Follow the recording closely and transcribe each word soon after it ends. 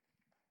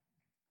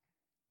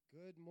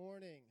Good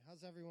morning.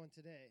 How's everyone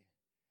today?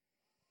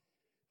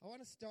 I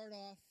want to start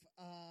off.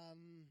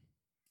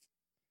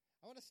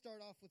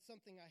 With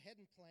something I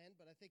hadn't planned,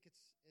 but I think it's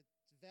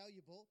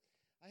valuable.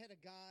 I had a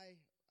guy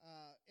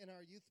in our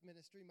youth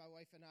ministry, my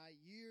wife and I,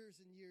 years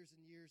and years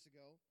and years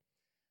ago.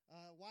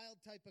 Wild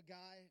type of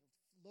guy,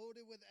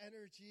 loaded with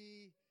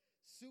energy,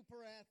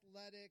 super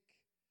athletic,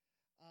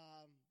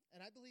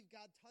 and I believe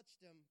God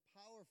touched him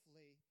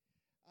powerfully.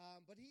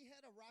 But he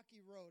had a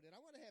rocky road, and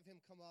I want to have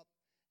him come up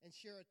and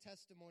share a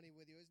testimony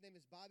with you. His name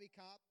is Bobby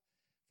Kopp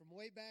from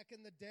way back in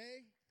the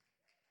day.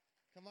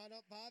 Come on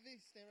up, Bobby.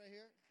 Stand right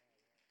here.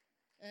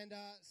 And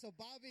so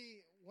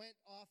Bobby went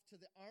off to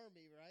the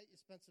Army, right?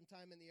 You spent some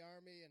time in the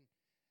Army, and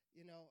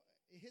you know,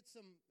 it hit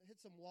some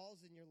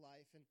walls in your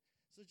life. And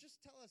so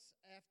just tell us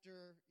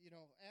after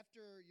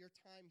your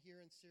time here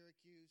in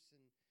Syracuse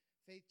and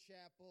Faith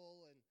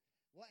Chapel, and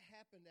what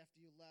happened after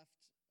you left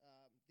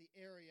the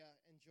area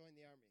and joined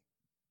the Army.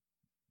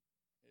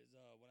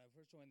 When I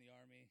first joined the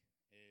Army,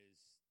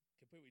 is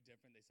completely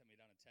different. They sent me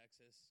down to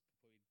Texas,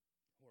 completely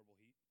horrible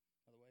heat,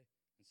 by the way.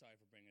 And sorry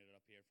for bringing it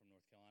up here from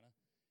North Carolina.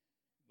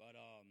 But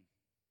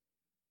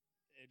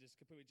it just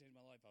completely changed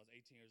my life. I was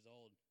 18 years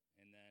old,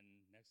 and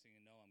then next thing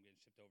you know, I'm getting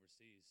shipped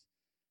overseas,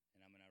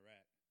 and I'm in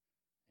Iraq.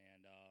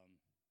 And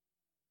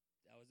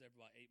I was there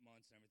for about 8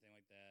 months and everything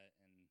like that,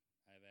 and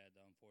I've had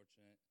the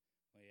unfortunate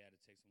way I had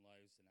to take some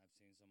lives, and I've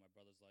seen some of my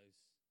brother's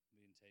lives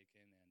being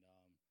taken.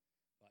 And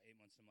about 8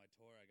 months into my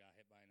tour, I got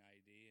hit by an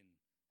IED and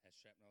had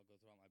shrapnel go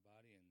throughout my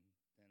body, and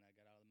then I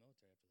got out of the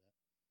military after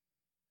that.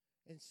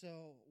 And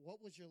so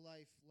what was your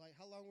life like?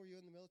 How long were you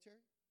in the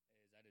military?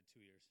 I did 2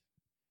 years.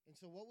 And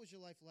so what was your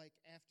life like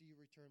after you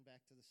returned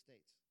back to the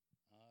States?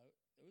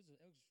 It was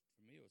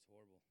for me, it was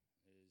horrible.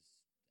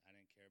 I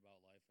didn't care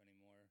about life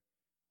anymore.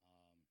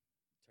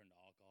 Turned to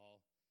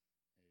alcohol.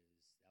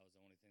 That was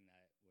the only thing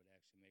that would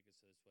actually make it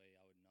so this way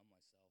I would numb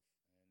myself, and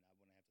I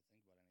wouldn't have to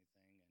think about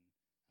anything,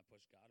 and I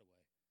pushed God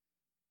away.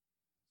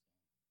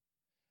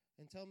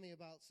 And tell me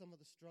about some of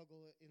the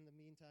struggle in the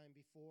meantime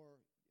before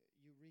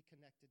you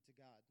reconnected to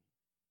God.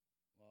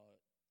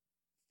 Well,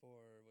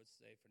 for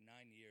 9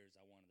 years,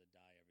 I wanted to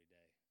die every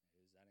day.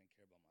 I didn't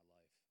care about my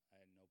life.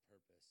 I had no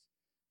purpose.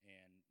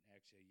 And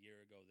actually, a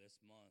year ago this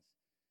month,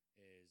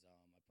 I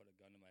put a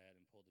gun to my head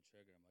and pulled the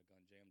trigger, and my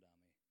gun jammed on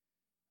me.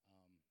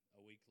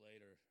 A week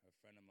later, a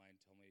friend of mine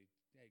told me,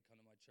 "Hey, come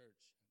to my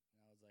church."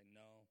 And I was like,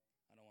 "No,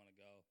 I don't want to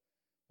go."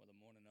 Well,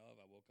 the morning of,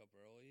 I woke up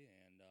early,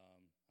 and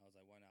I was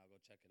like, "Why not? I'll go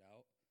check it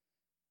out."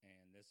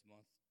 And this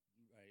month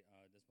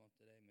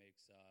today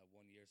makes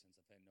 1 year since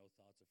I've had no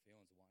thoughts or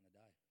feelings of wanting to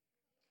die.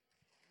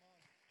 Come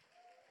on.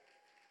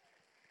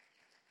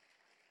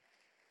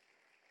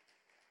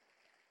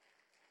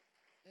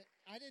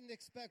 I didn't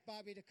expect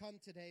Bobby to come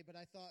today, but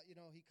I thought,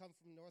 he come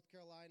from North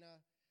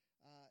Carolina.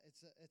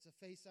 It's a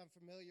face I'm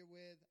familiar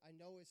with. I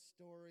know his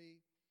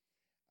story.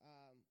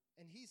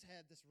 And he's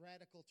had this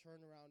radical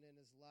turnaround in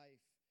his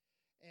life.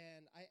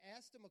 And I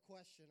asked him a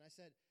question. I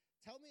said,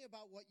 tell me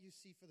about what you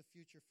see for the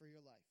future for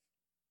your life.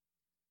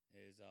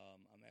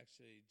 I'm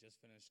actually just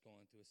finished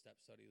going through a step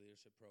study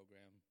leadership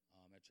program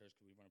at church,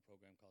 because we run a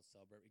program called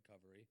Celebrate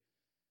Recovery.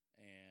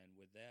 And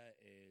with that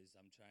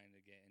I'm trying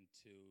to get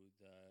into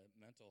the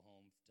mental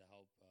home to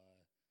help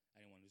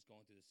anyone who's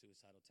going through the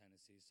suicidal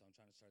tendencies. So I'm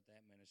trying to start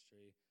that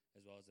ministry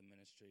as well as a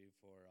ministry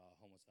for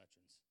homeless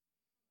veterans.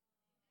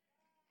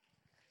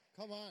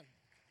 Come on.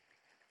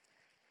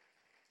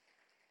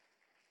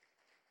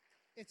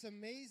 It's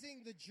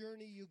amazing the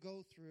journey you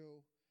go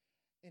through,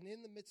 and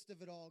in the midst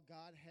of it all,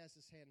 God has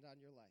his hand on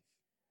your life.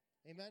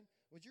 Amen?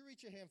 Would you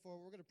reach your hand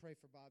forward? We're going to pray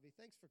for Bobby.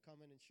 Thanks for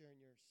coming and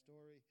sharing your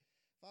story.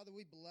 Father,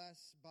 we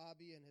bless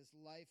Bobby and his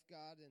life,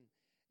 God, and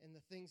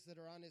the things that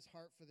are on his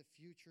heart for the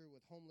future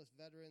with homeless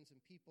veterans and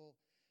people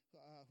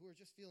who are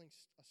just feeling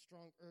a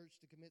strong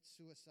urge to commit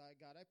suicide,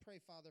 God. I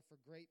pray, Father,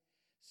 for great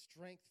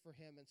strength for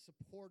him and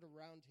support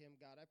around him,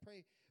 God. I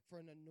pray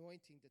for an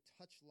anointing to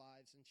touch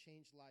lives and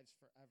change lives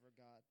forever,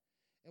 God.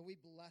 And we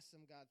bless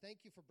him, God.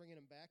 Thank you for bringing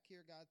him back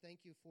here, God.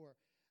 Thank you for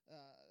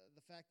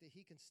the fact that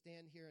he can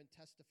stand here and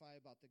testify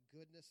about the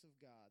goodness of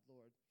God,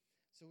 Lord.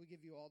 So we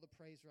give you all the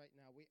praise right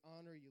now. We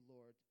honor you,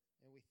 Lord,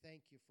 and we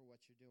thank you for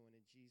what you're doing.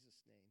 In Jesus'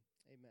 name,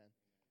 amen.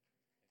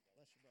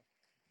 Bless you, bro.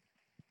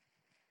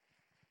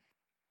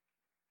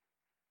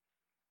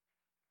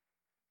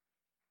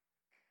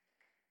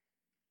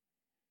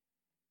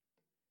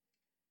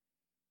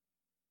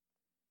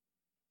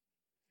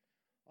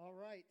 All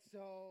right,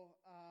 so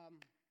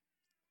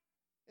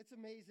it's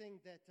amazing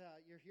that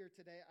you're here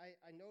today.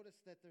 I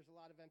noticed that there's a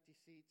lot of empty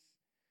seats.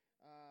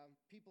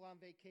 People on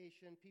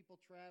vacation, people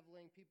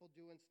traveling, people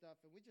doing stuff,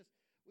 and we just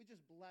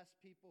bless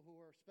people who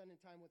are spending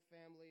time with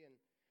family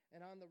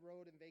and on the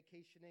road and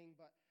vacationing.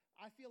 But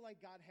I feel like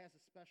God has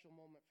a special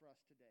moment for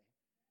us today.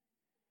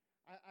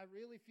 I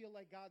really feel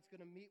like God's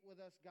going to meet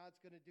with us.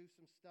 God's going to do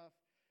some stuff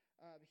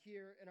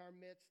here in our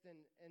midst.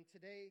 And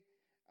today,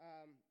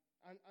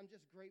 I'm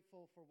just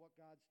grateful for what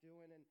God's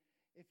doing. And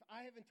if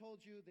I haven't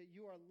told you that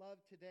you are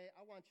loved today,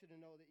 I want you to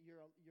know that you're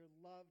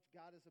loved.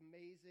 God is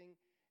amazing,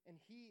 and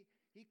He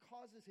He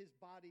causes his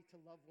body to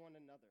love one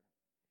another.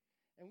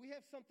 And we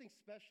have something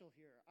special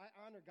here. I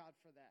honor God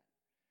for that.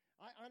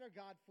 I honor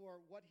God for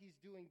what he's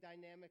doing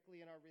dynamically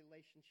in our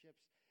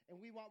relationships,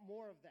 and we want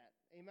more of that.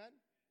 Amen?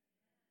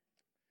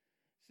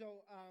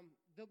 So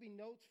there'll be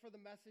notes for the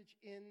message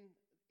in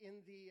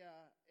the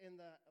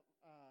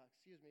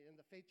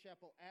Faith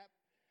Chapel app.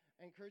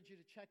 I encourage you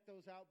to check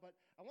those out. But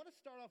I want to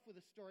start off with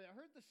a story. I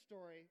heard the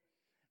story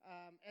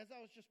as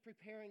I was just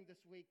preparing this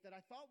week that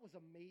I thought was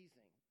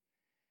amazing.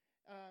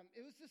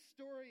 It was this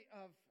story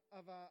of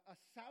a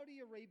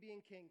Saudi Arabian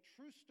king.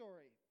 True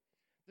story.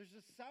 There's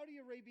a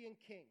Saudi Arabian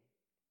king,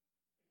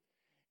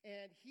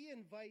 and he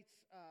invites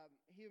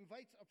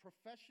a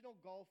professional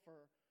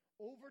golfer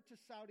over to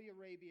Saudi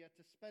Arabia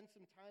to spend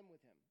some time with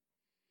him.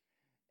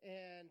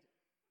 And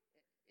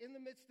in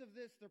the midst of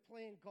this, they're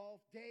playing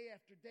golf day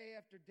after day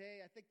after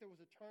day. I think there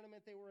was a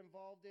tournament they were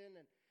involved in,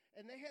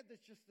 and they had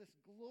this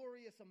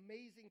glorious,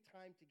 amazing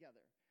time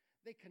together.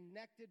 They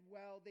connected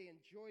well. They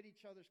enjoyed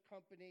each other's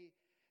company,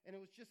 and it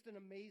was just an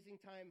amazing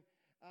time.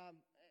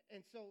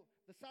 And so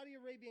the Saudi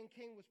Arabian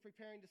king was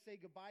preparing to say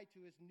goodbye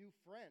to his new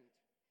friend.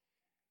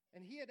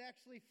 And he had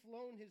actually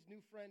flown his new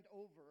friend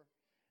over,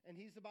 and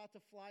he's about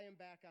to fly him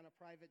back on a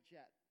private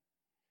jet.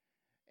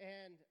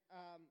 And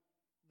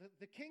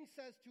the king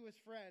says to his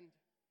friend,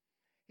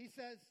 he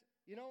says,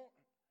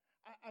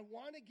 I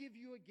want to give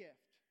you a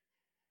gift.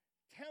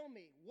 Tell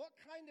me, what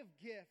kind of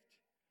gift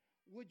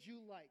would you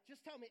like?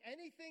 Just tell me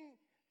anything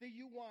that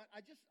you want.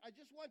 I just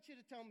want you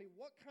to tell me,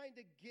 what kind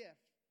of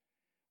gift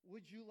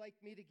would you like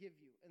me to give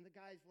you? And the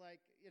guy's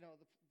like,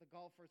 the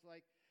golfer's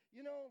like,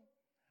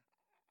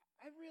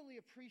 I really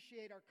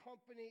appreciate our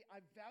company.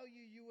 I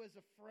value you as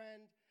a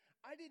friend.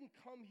 I didn't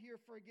come here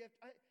for a gift.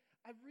 I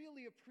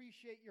really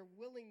appreciate your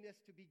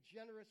willingness to be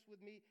generous with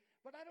me,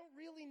 but I don't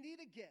really need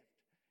a gift.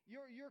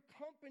 Your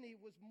company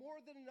was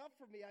more than enough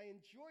for me. I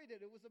enjoyed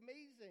it. It was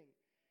amazing.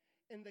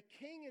 And the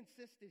king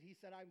insisted. He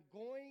said, I'm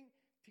going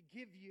to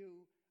give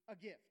you a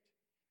gift.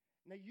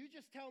 Now, you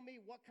just tell me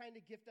what kind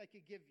of gift I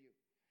could give you.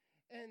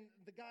 And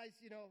the guy's,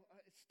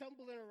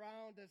 stumbling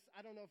around as,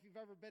 I don't know if you've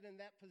ever been in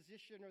that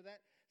position or that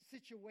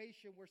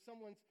situation where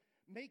someone's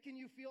making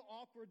you feel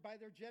awkward by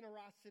their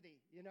generosity,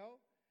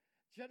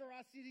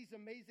 Generosity is an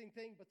amazing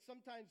thing, but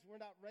sometimes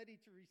we're not ready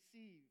to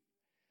receive.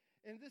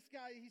 And this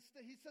guy, he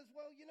says,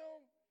 well,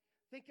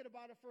 thinking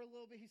about it for a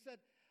little bit, he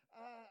said,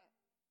 I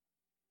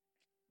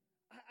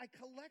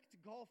collect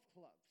golf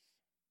clubs.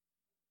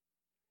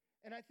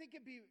 And I think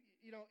it'd be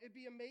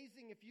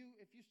amazing if you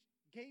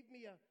gave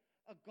me a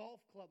golf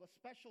club, a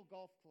special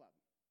golf club.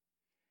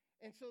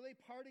 And so they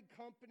parted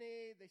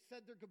company. They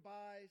said their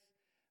goodbyes.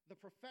 The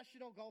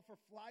professional golfer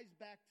flies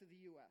back to the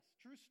U.S.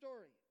 True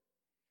story.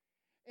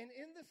 And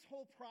in this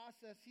whole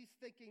process, he's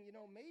thinking, he's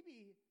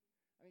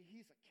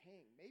a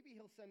king. Maybe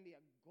he'll send me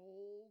a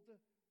gold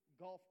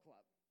golf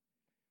club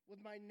with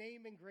my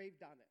name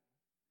engraved on it.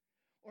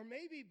 Or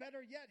maybe,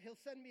 better yet, he'll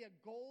send me a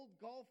gold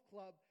golf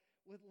club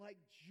with like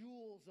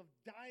jewels of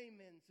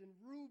diamonds and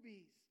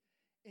rubies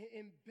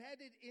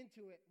embedded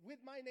into it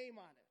with my name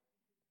on it.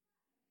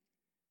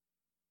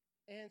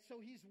 And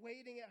so he's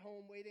waiting at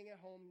home.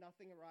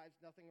 Nothing arrives.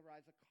 A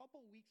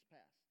couple weeks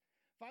pass.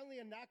 Finally,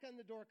 a knock on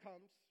the door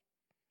comes,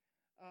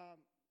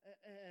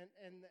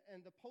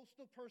 and the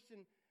postal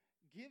person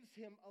gives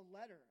him a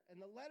letter.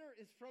 And the letter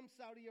is from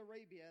Saudi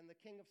Arabia and the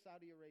king of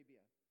Saudi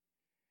Arabia.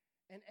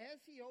 And as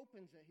he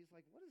opens it, he's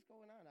like, what is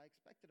going on? I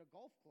expected a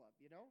golf club,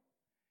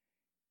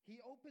 He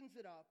opens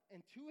it up,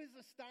 and to his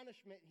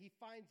astonishment, he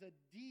finds a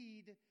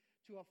deed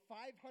to a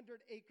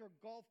 500-acre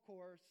golf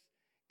course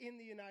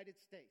in the United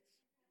States.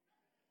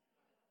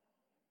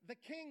 The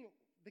king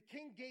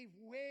gave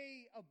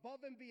way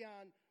above and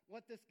beyond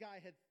what this guy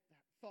had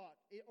thought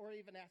or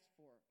even asked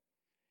for,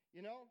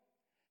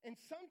 And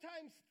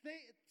sometimes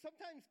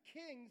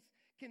kings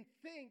can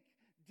think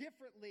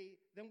differently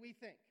than we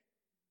think.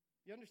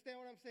 You understand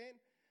what I'm saying?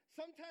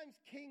 Sometimes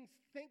kings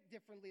think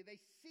differently. They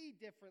see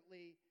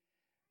differently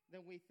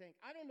than we think.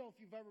 I don't know if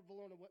you've ever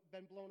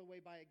been blown away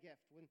by a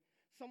gift when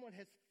someone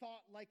has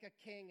thought like a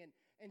king and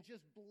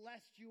just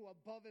blessed you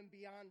above and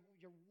beyond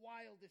your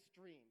wildest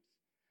dreams.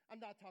 I'm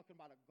not talking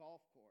about a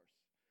golf course,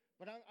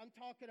 but I'm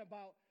talking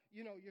about,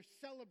 you're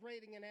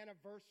celebrating an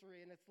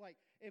anniversary and it's like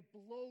it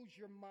blows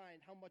your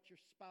mind how much your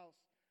spouse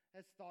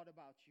has thought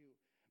about you.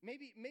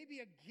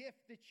 Maybe a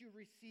gift that you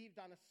received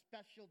on a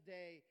special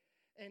day,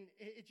 and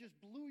it just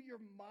blew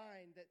your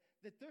mind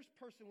that this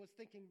person was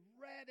thinking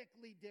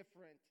radically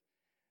different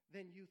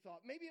than you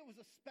thought. Maybe it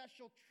was a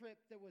special trip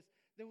that was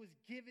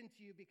given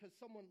to you because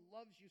someone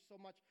loves you so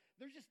much.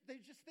 They're just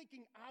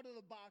thinking out of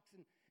the box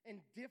and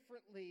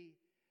differently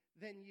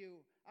than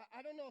you.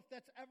 I don't know if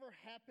that's ever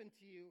happened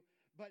to you,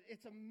 but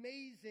it's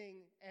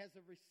amazing as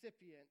a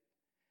recipient.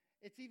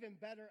 It's even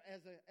better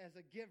as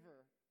a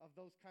giver of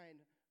those kind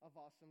of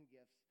awesome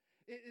gifts.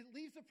 It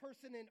leaves a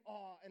person in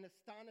awe and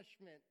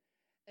astonishment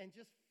and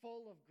just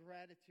full of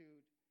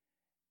gratitude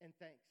and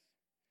thanks.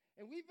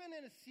 And we've been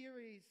in a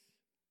series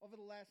over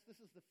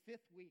this is the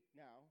 5th week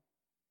now,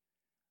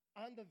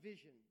 on the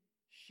vision,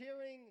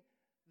 sharing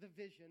the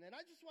vision. And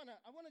I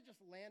want to just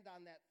land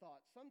on that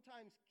thought.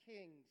 Sometimes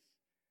kings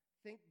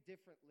think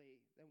differently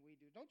than we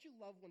do. Don't you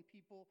love when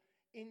people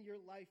in your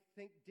life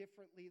think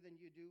differently than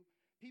you do?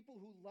 People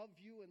who love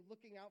you and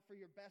looking out for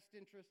your best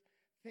interest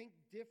think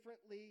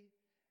differently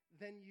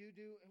than you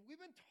do. And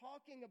we've been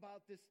talking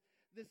about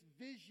this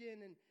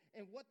vision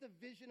and what the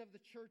vision of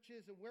the church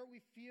is and where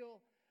we feel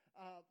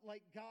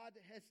like God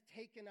has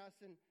taken us.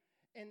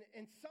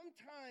 And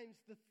sometimes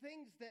the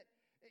things that,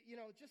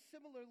 just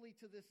similarly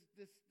to this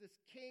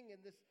king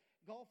and this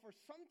golfer,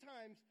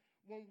 sometimes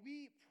when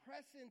we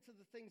press into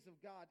the things of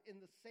God in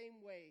the same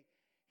way,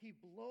 he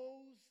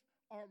blows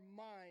our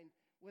mind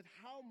with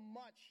how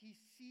much he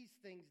sees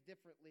things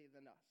differently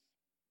than us.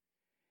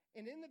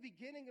 And in the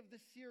beginning of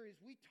this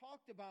series, we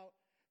talked about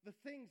the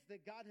things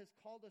that God has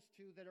called us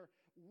to that are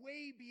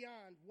way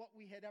beyond what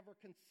we had ever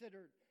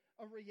considered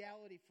a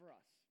reality for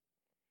us.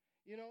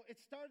 It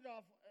started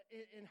off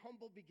in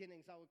humble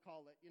beginnings, I would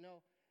call it.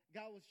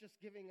 God was just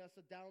giving us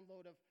a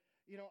download of,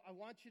 I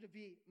want you to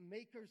be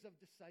makers of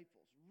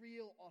disciples,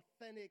 real,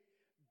 authentic,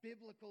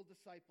 biblical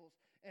disciples.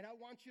 And I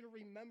want you to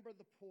remember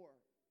the poor.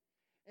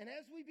 And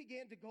as we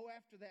began to go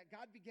after that,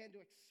 God began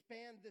to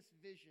expand this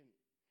vision.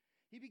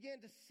 He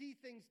began to see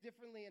things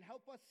differently and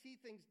help us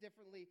see things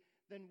differently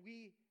than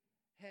we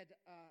had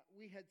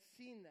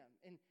seen them.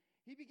 And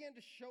he began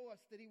to show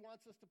us that he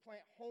wants us to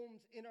plant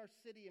homes in our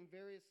city in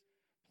various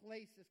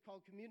places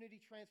called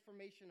community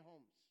transformation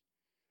homes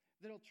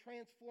that'll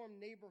transform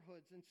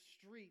neighborhoods and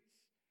streets.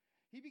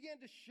 He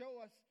began to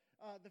show us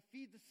the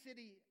Feed the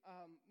City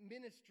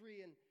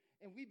ministry, and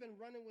we've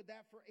been running with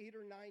that for 8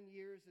 or 9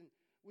 years. And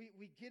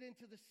we get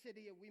into the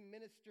city and we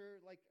minister,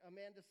 like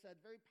Amanda said,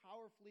 very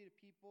powerfully to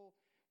people.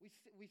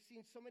 We've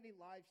seen so many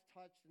lives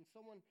touched and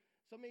so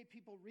many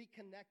people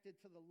reconnected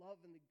to the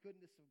love and the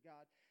goodness of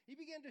God. He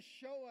began to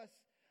show us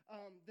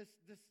this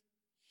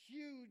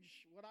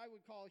huge, what I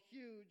would call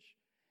huge,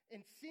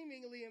 and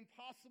seemingly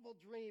impossible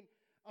dream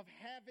of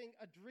having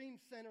a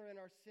dream center in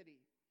our city,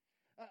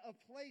 a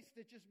place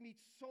that just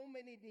meets so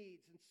many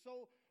needs and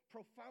so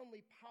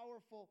profoundly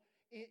powerful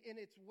in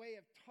its way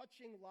of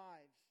touching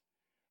lives,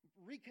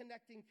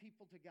 reconnecting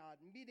people to God,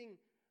 meeting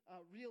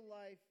real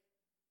life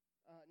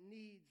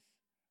needs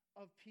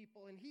of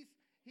people. And he's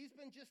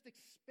been just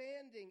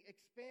expanding the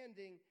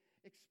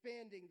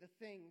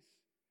things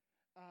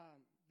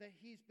that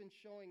he's been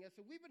showing us.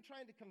 And we've been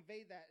trying to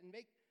convey that and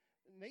make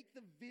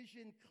the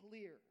vision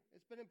clear.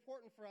 It's been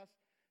important for us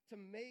to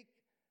make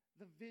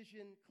the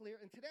vision clear.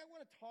 And today I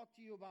want to talk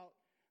to you about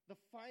the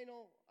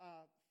final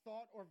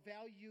thought or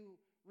value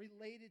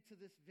related to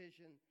this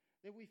vision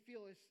that we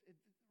feel is,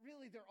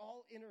 really they're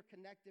all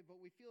interconnected,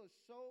 but we feel is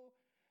so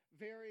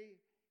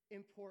very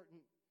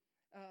important.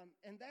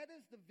 And that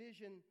is the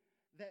vision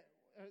that,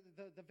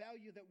 the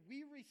value that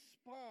we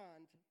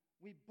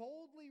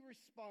boldly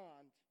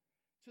respond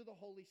to the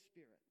Holy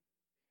Spirit.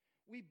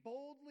 We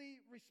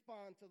boldly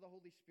respond to the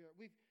Holy Spirit.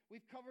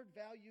 We've covered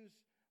values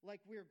like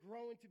we're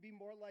growing to be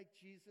more like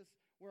Jesus.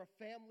 We're a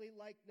family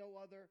like no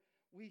other.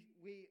 We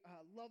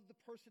love the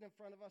person in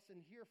front of us.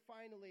 And here,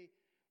 finally,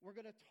 we're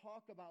going to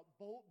talk about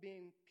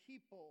being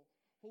people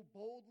who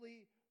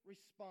boldly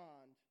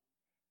respond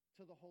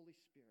to the Holy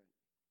Spirit.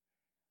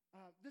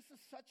 This is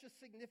such a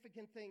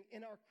significant thing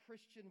in our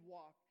Christian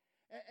walk.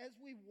 As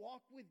we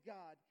walk with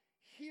God,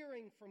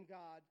 hearing from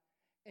God,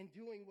 and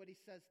doing what he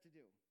says to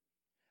do.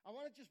 I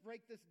want to just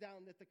break this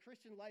down, that the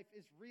Christian life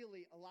is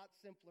really a lot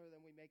simpler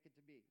than we make it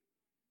to be.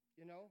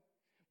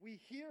 We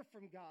hear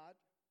from God,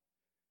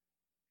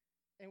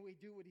 and we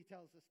do what he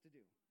tells us to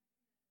do.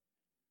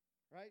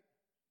 Right?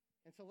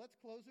 And so let's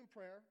close in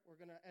prayer. We're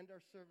going to end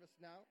our service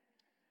now.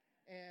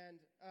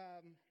 And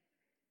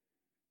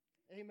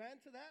amen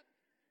to that?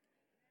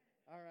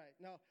 All right.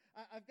 Now,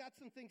 I've got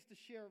some things to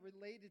share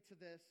related to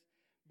this,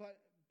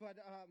 but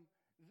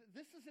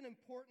this is an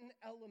important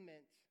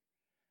element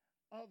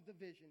of the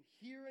vision,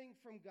 hearing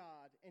from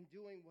God and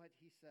doing what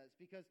he says,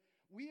 because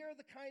we are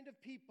the kind of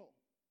people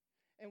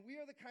and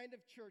we are the kind of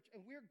church,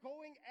 and we're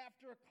going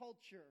after a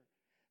culture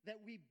that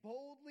we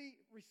boldly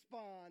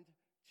respond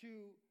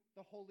to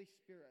the Holy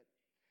Spirit.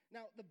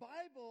 Now, the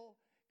Bible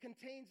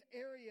contains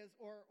areas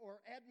or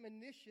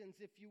admonitions,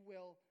 if you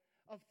will,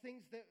 of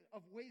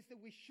ways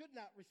that we should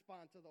not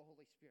respond to the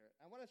Holy Spirit.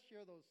 I want to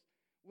share those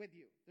with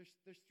you.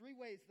 There's 3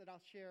 ways that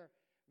I'll share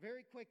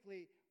very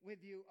quickly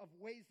with you of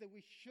ways that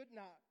we should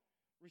not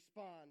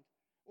respond,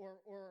 or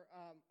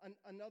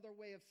another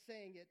way of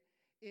saying it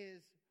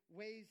is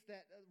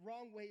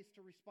wrong ways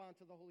to respond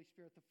to the Holy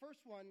Spirit. The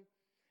first one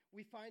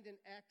we find in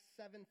Acts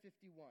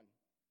 7:51.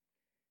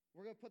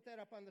 We're going to put that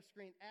up on the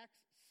screen. Acts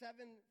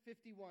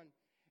 7:51.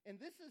 And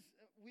this is,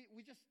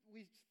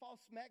 we fall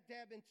smack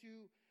dab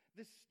into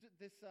this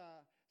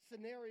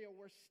scenario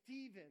where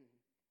Stephen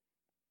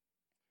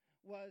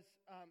was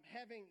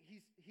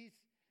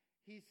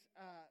he's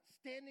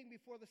standing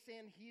before the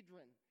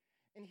Sanhedrin,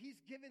 and he's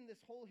given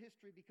this whole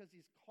history because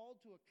he's called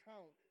to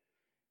account.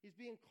 He's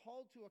being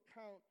called to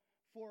account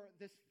for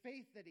this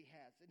faith that he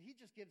has. And he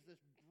just gives this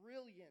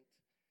brilliant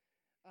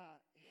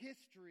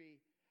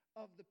history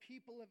of the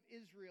people of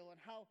Israel and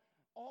how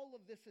all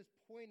of this is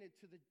pointed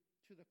to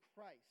the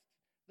Christ,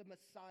 the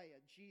Messiah,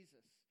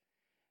 Jesus.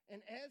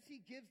 And as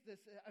he gives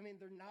this,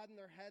 they're nodding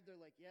their head. They're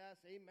like,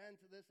 yes, amen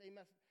to this,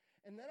 amen.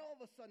 And then all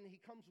of a sudden he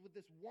comes with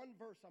this one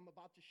verse I'm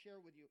about to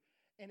share with you.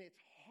 And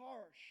it's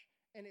harsh,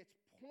 and it's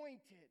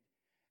pointed,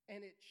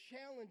 and it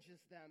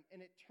challenges them,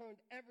 and it turned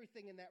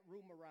everything in that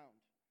room around.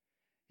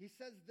 He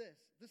says this.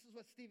 This is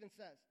what Stephen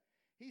says.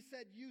 He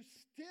said, you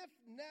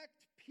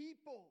stiff-necked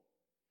people,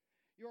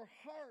 your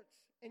hearts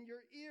and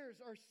your ears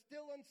are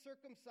still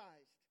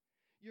uncircumcised.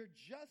 You're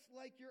just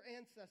like your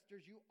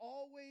ancestors. You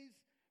always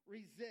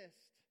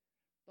resist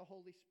the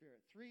Holy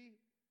Spirit. 3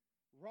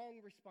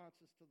 wrong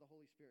responses to the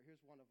Holy Spirit.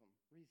 Here's one of them,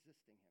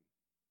 resisting him.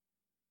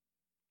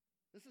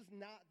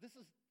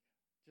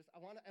 I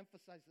want to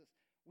emphasize this.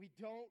 We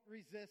don't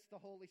resist the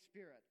Holy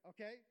Spirit,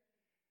 okay?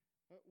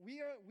 We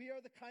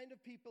are the kind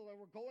of people, and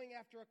we're going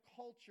after a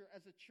culture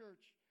as a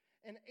church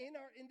and in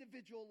our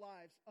individual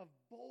lives of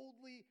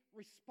boldly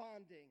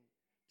responding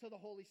to the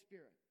Holy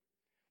Spirit.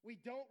 We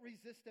don't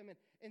resist him.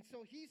 And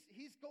so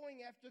he's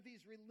going after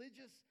these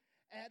religious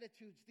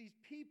attitudes, these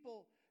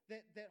people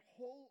that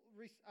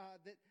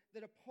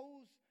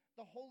oppose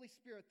the Holy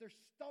Spirit. They're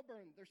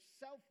stubborn, they're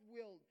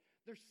self-willed,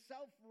 they're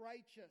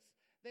self-righteous.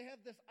 They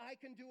have this I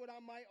can do it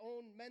on my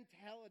own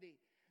mentality.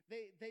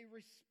 They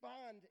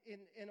respond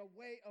in a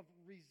way of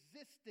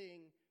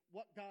resisting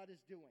what God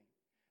is doing.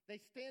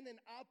 They stand in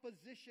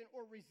opposition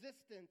or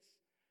resistance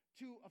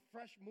to a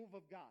fresh move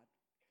of God,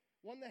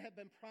 one that had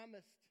been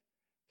promised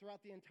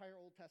throughout the entire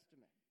Old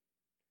Testament.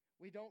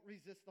 We don't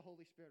resist the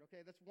Holy Spirit,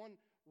 okay? That's one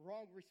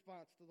wrong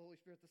response to the Holy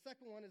Spirit. The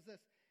second one is this.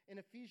 In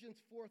Ephesians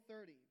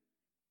 4:30,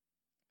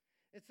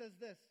 it says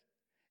this,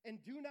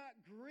 and do not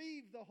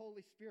grieve the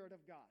Holy Spirit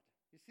of God.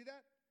 You see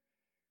that?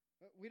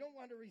 We don't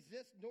want to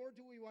resist, nor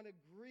do we want to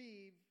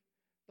grieve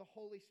the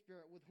Holy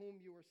Spirit with whom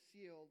you are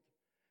sealed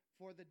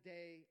for the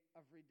day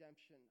of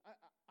redemption.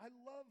 I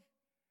love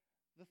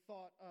the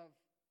thought of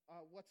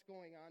what's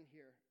going on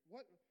here.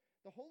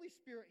 The Holy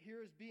Spirit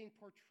here is being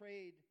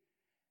portrayed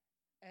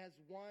as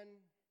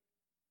one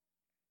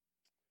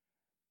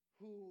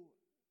who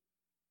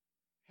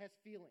has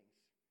feelings,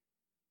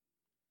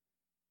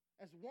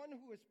 as one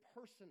who is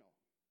personal,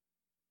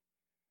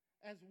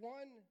 as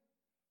one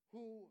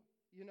who,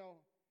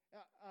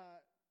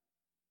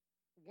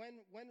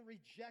 when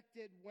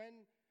rejected,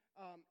 when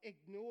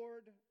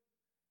ignored,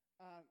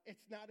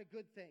 it's not a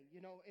good thing.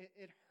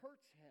 It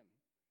hurts him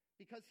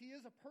because he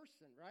is a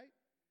person, right?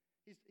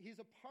 He's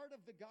a part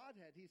of the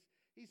Godhead.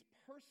 He's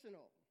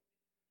personal.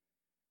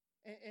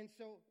 And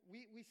so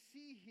we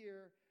see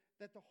here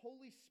that the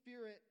Holy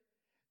Spirit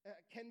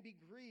can be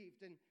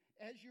grieved. And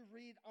as you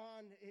read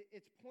on,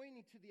 it's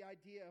pointing to the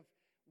idea of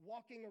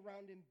walking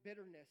around in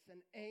bitterness and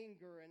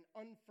anger and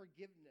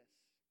unforgiveness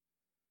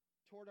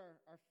toward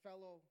our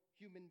fellow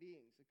human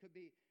beings. It could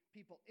be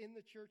people in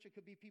the church. It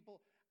could be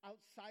people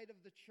outside of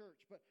the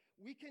church. But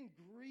we can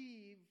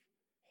grieve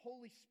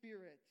Holy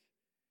Spirit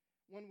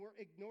when we're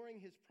ignoring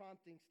his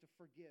promptings to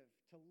forgive,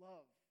 to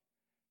love,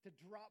 to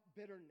drop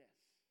bitterness.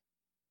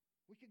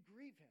 We could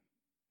grieve him.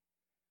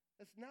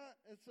 It's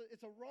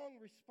a wrong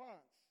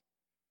response,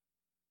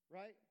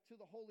 right, to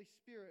the Holy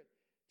Spirit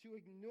to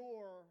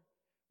ignore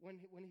when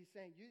he's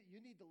saying,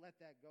 you need to let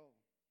that go.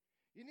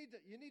 You need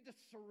to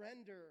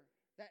surrender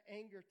that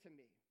anger to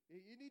me.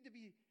 You need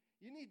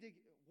to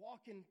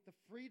walk in the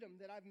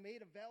freedom that I've made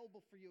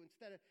available for you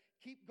instead of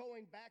keep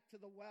going back to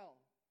the well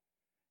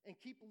and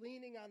keep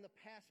leaning on the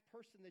past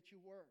person that you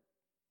were.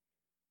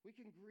 We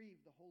can grieve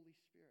the Holy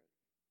Spirit.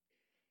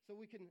 So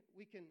we can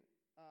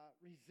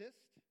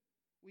resist,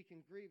 we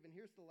can grieve. And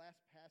here's the last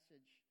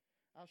passage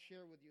I'll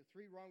share with you.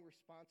 3 wrong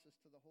responses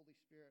to the Holy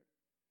Spirit.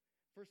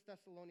 1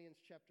 Thessalonians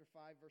chapter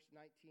 5, verse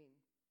 19.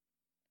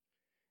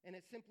 And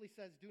it simply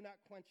says, do not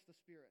quench the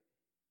Spirit.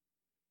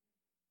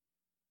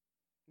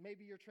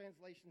 Maybe your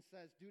translation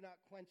says, do not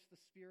quench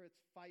the Spirit's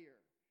fire.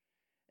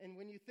 And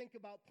when you think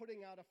about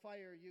putting out a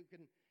fire, you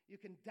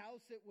can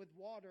douse it with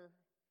water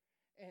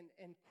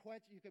and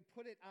quench. You can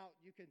put it out.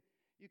 You can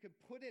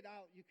put it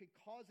out. You can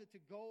cause it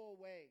to go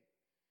away.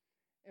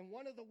 And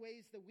one of the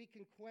ways that we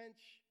can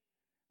quench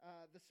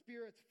the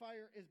Spirit's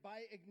fire is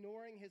by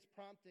ignoring his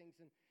promptings.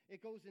 And it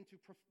goes into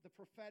the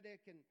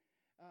prophetic and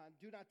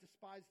do not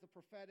despise the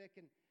prophetic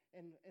and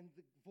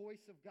the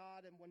voice of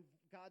God. And when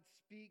God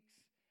speaks,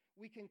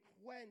 we can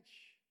quench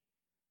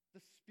the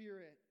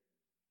Spirit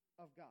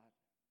of God.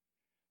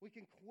 We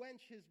can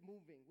quench his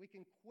moving. We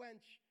can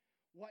quench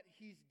what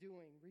he's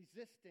doing,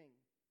 resisting,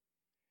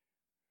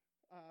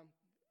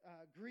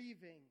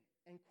 grieving,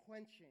 and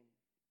quenching.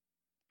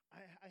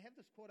 I have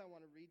this quote I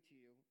want to read to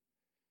you.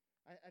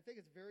 I think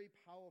it's very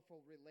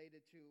powerful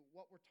related to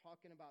what we're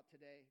talking about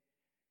today.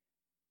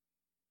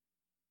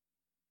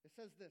 It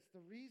says this,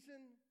 the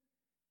reason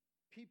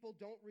people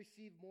don't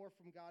receive more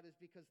from God is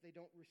because they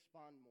don't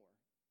respond more.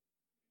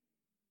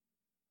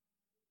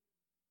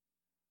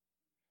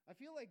 I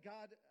feel like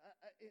God,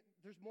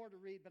 there's more to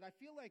read, but I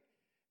feel like,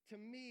 to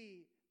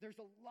me, there's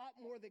a lot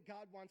more that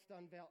God wants to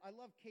unveil. I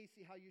love,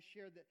 Casey, how you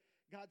shared that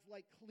God's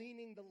like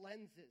cleaning the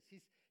lenses.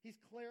 He's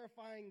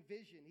clarifying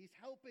vision. He's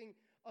helping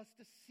us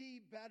to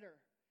see better.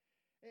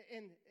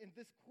 And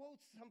this quote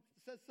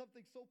says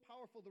something so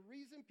powerful. The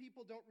reason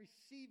people don't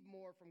receive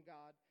more from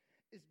God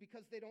is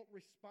because they don't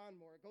respond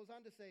more. It goes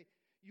on to say,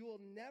 you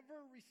will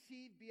never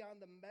receive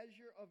beyond the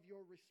measure of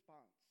your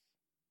response.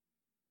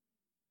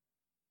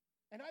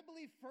 And I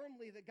believe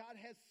firmly that God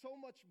has so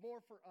much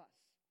more for us.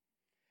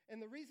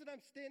 And the reason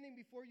I'm standing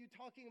before you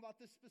talking about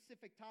this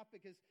specific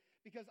topic is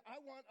because I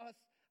want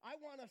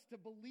us to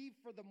believe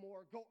for the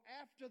more, go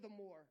after the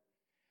more,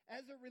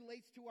 as it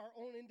relates to our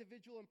own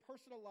individual and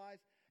personal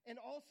lives, and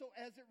also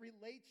as it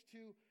relates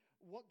to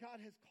what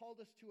God has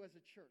called us to as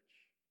a church.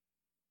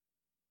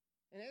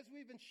 And as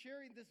we've been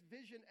sharing this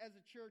vision as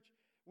a church,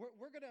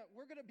 we're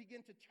gonna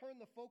begin to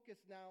turn the focus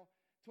now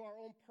to our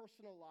own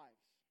personal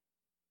lives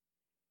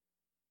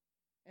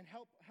and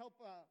help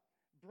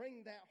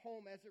bring that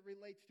home as it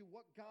relates to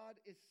what God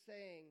is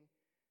saying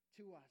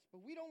to us.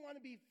 But we don't want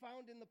to be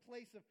found in the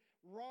place of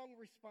wrong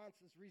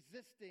responses,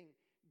 resisting,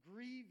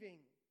 grieving,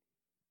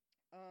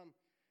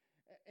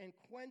 and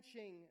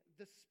quenching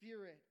the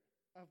Spirit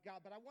of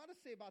God. But I want to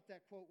say about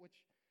that quote, which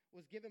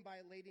was given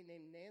by a lady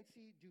named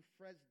Nancy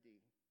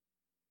Dufresne.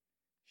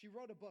 She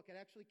wrote a book. It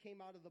actually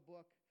came out of the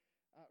book,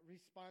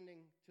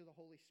 Responding to the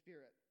Holy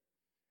Spirit.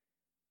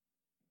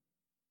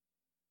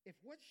 If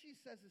what she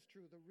says is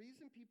true, the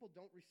reason people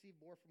don't receive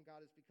more from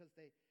God is because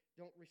they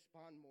don't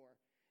respond more.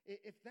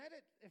 If that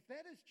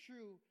is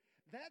true,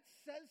 that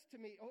says to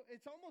me,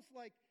 it's almost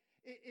like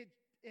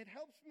it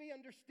helps me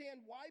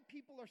understand why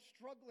people are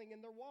struggling in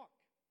their walk,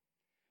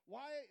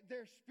 why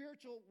their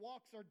spiritual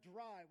walks are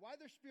dry, why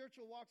their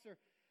spiritual walks are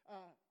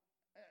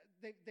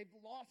they've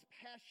lost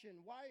passion,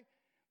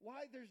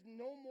 why there's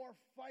no more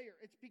fire.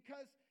 It's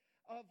because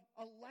of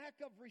a lack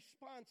of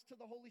response to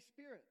the Holy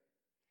Spirit.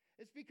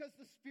 It's because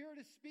the Spirit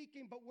is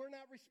speaking, but we're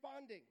not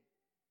responding.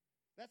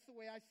 That's the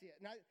way I see it.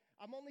 And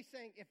I'm only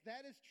saying if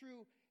that is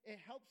true, it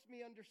helps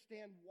me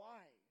understand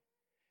why.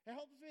 It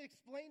helps me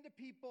explain to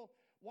people,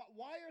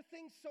 why are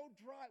things so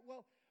dry?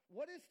 Well,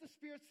 what is the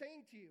Spirit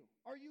saying to you?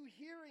 Are you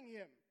hearing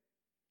Him?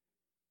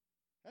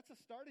 That's a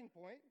starting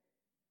point.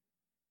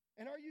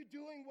 And are you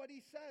doing what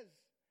He says?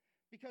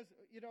 Because,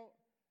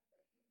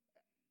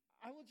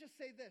 I will just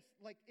say this,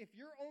 like if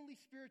your only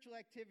spiritual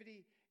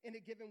activity in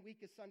a given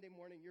week is Sunday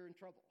morning, you're in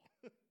trouble.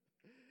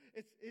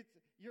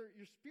 Your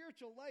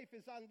spiritual life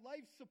is on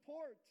life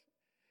support.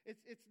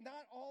 It's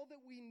not all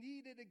that we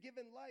need in a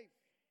given life.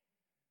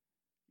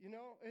 In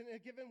a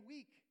given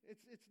week.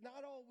 It's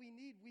not all we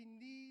need. We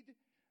need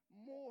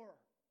more.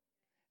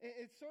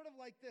 It's sort of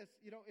like this,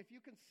 if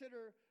you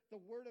consider the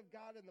Word of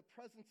God and the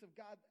presence of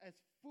God as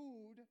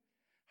food,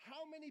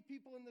 how many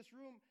people in this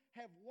room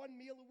have one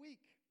meal a week?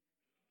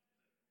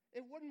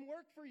 It wouldn't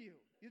work for you.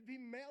 You'd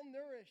be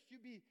malnourished.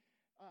 You'd be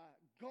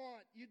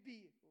gaunt. You'd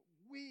be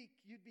weak.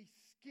 You'd be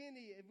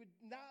skinny. It would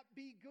not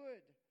be good.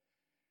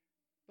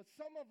 But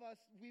some of us,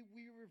 we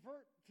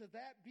revert to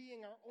that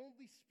being our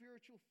only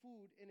spiritual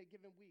food in a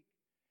given week.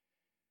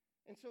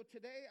 And so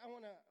today I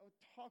want to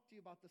talk to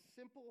you about the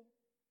simple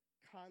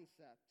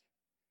concept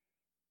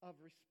of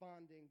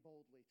responding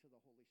boldly to the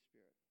Holy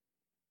Spirit.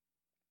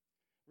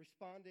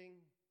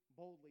 Responding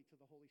boldly to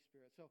the Holy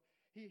Spirit. So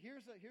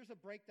here's a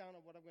breakdown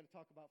of what I'm going to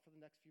talk about for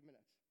the next few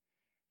minutes.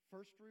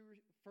 First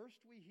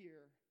we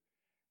hear,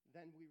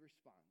 then we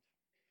respond.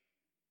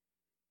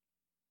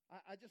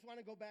 I just want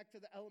to go back to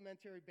the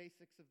elementary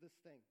basics of this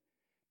thing,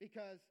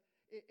 because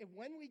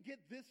when we get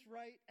this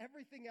right,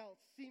 everything else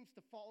seems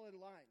to fall in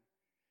line,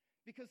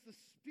 because the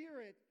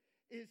Spirit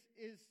is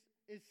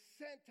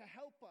sent to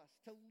help us,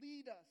 to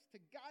lead us,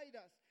 to guide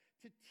us,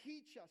 to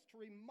teach us,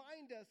 to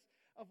remind us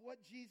of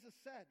what Jesus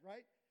said,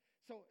 right?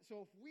 So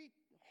if we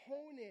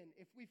hone in,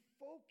 if we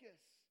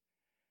focus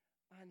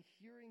on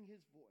hearing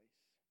His voice,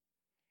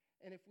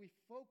 and if we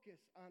focus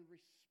on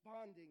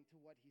responding to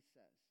what He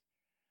says,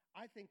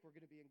 I think we're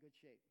going to be in good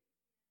shape.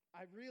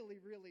 I really,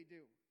 really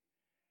do.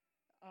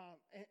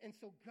 And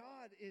so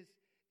God is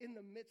in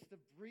the midst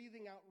of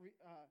breathing out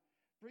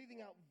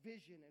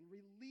vision and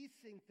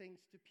releasing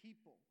things to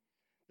people.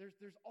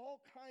 There's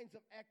all kinds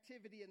of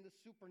activity in the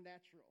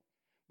supernatural,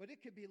 but it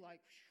could be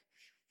like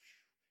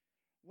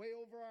way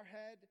over our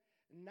head,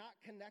 not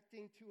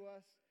connecting to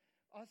us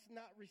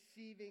not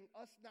receiving,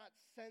 us not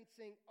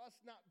sensing, us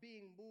not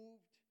being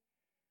moved,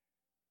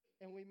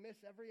 and we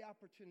miss every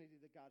opportunity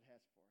that God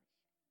has for us.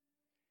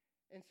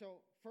 And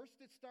so first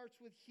it starts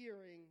with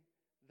hearing,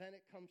 then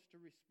it comes to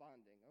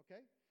responding,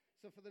 okay?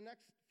 So for the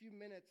next few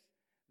minutes,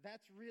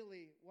 that's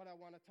really what I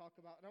want to talk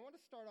about. And I want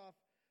to start off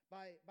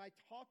by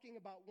talking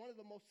about one of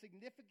the most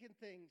significant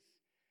things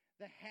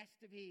that has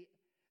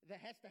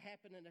to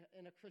happen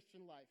in a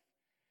Christian life.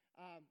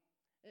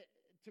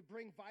 To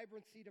bring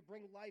vibrancy, to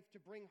bring life,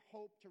 to bring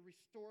hope, to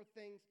restore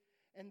things,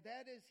 and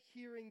that is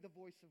hearing the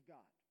voice of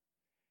God.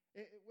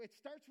 It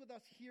starts with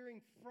us hearing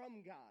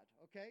from God,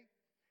 okay?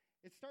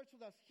 It starts with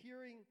us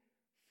hearing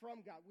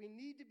from God. We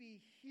need to be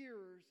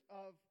hearers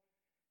of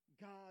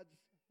God's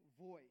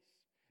voice.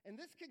 And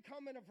this can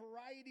come in a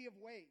variety of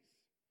ways.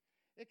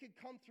 It could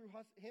come through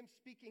Him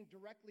speaking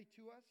directly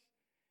to us.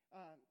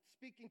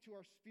 speaking to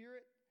our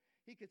spirit.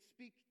 He could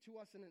speak to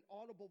us in an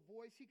audible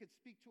voice. He could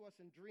speak to us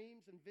in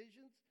dreams and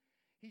visions.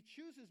 He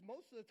chooses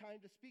most of the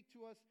time to speak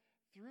to us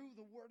through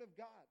the Word of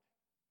God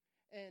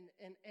and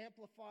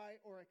amplify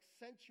or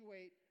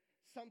accentuate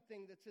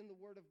something that's in the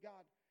Word of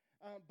God.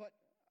 But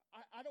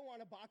I don't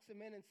want to box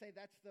him in and say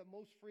that's the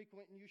most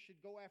frequent and you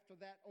should go after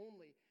that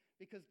only,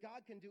 because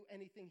God can do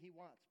anything he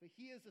wants. But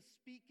he is a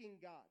speaking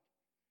God.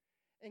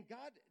 And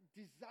God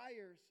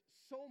desires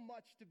so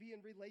much to be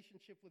in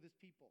relationship with his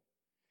people.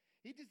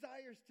 He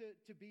desires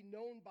to be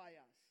known by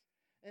us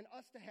and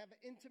us to have an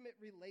intimate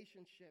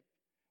relationship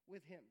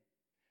with him.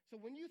 So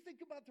when you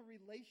think about the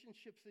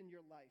relationships in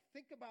your life,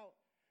 think about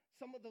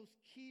some of those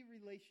key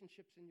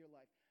relationships in your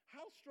life.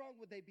 How strong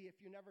would they be if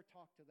you never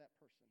talked to that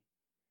person?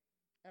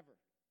 Ever.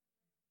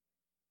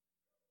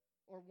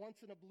 Or once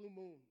in a blue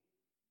moon.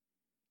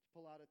 To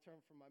pull out a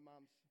term from my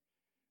mom's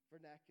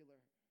vernacular.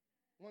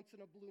 Once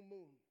in a blue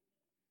moon.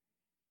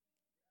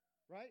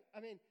 Right?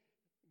 I mean,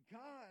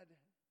 God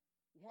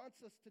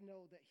wants us to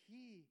know that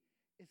he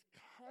is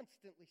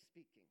constantly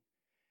speaking.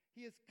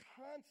 He is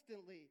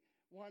constantly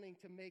wanting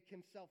to make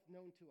himself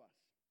known to us.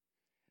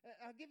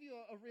 I'll give you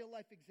a real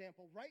life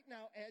example. Right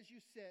now, as you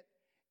sit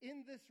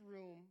in this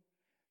room,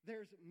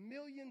 there's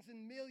millions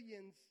and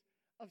millions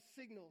of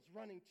signals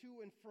running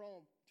to and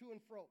fro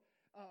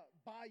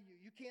by you.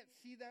 You can't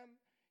see them.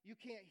 You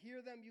can't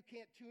hear them. You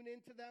can't tune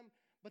into them.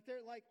 But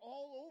they're like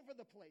all over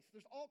the place.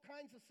 There's all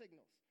kinds of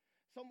signals.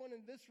 Someone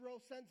in this row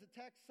sends a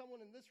text.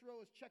 Someone in this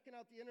row is checking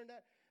out the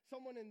internet.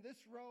 Someone in this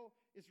row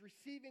is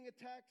receiving a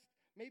text.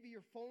 Maybe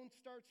your phone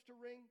starts to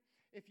ring.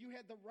 If you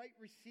had the right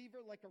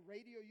receiver, like a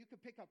radio, you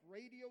could pick up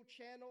radio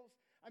channels.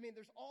 I mean,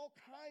 there's all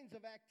kinds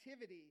of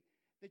activity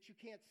that you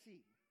can't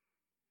see.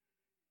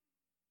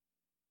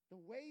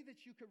 The way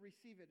that you could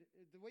receive it,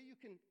 the way you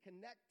can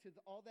connect to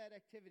all that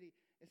activity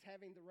is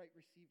having the right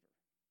receiver.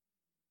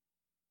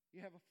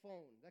 You have a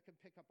phone that can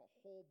pick up a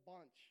whole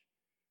bunch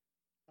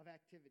of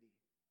activity.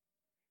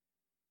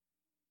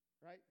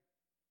 Right?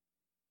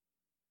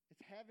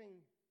 It's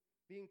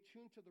being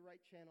tuned to the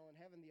right channel and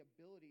having the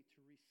ability to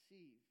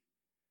receive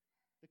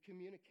the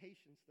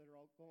communications that are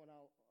all going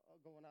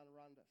on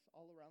around us,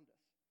 all around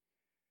us.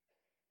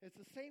 It's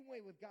the same way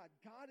with God.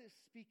 God is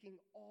speaking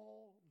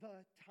all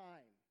the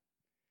time.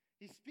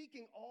 He's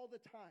speaking all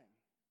the time.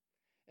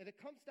 And it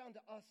comes down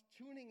to us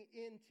tuning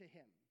into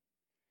him.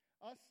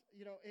 Us,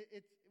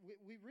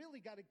 we really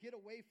got to get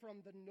away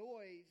from the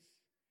noise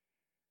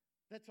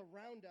that's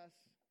around us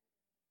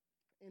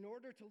in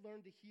order to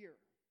learn to hear.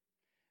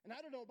 And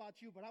I don't know about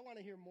you, but I want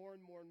to hear more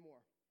and more and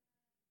more.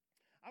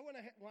 I want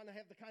to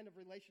have the kind of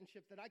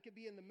relationship that I could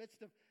be in the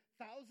midst of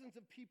thousands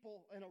of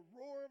people and a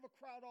roar of a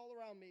crowd all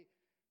around me,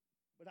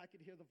 but I could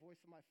hear the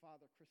voice of my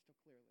Father crystal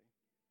clearly.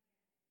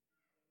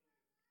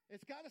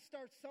 It's got to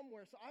start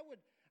somewhere. So I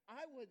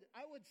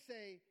would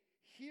say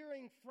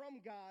hearing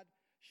from God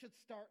should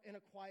start in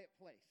a quiet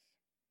place.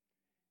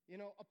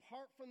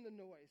 Apart from the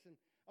noise and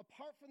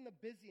apart from the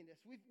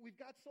busyness. We've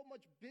got so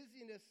much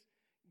busyness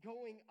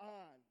going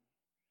on.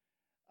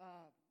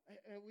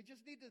 And we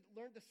just need to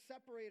learn to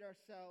separate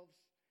ourselves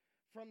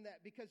from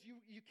that, because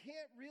you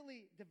can't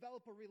really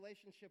develop a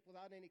relationship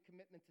without any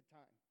commitment to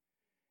time.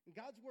 And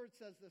God's word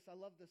says this. I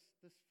love this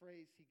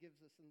phrase he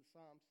gives us in the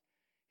Psalms.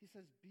 He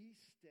says, "Be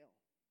still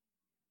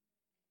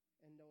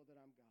and know that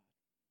I'm God."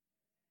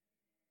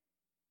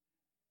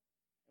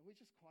 And we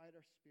just quiet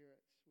our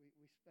spirits.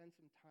 We spend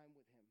some time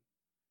with him.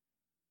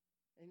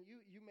 And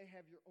you may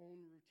have your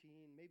own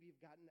routine. Maybe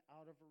you've gotten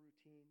out of a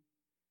routine.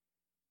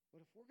 But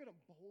if we're going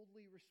to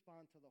boldly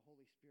respond to the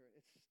Holy Spirit,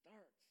 it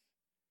starts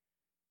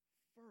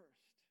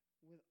first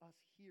with us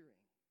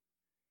hearing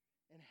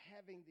and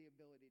having the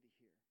ability to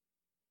hear.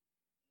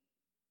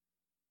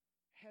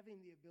 Having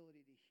the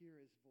ability to hear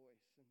his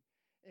voice.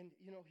 And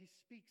he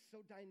speaks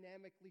so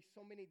dynamically,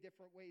 so many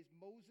different ways.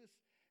 Moses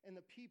and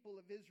the people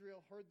of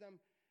Israel heard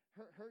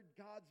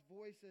God's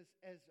voice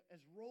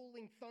as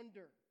rolling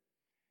thunder.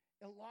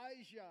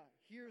 Elijah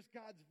hears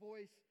God's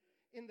voice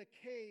in the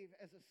cave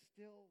as a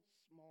still,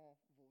 small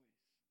voice.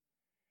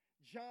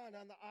 John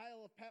on the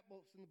Isle of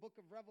Patmos in the book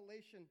of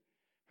Revelation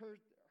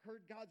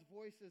heard God's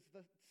voice as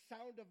the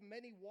sound of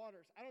many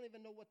waters. I don't even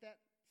know what that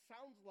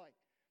sounds like,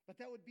 but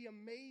that would be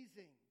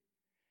amazing.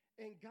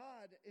 And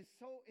God is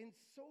so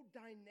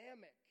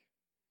dynamic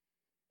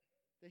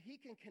that he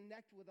can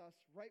connect with us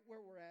right where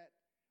we're at,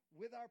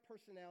 with our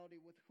personality,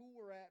 with who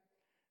we're at.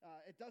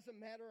 It doesn't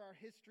matter our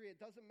history.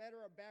 It doesn't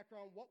matter our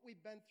background, what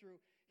we've been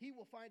through. He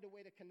will find a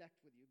way to connect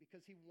with you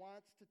because he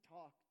wants to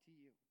talk to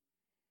you.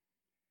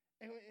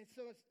 And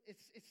so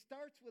it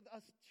starts with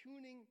us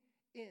tuning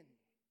in.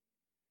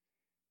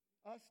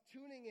 Us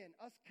tuning in,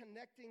 us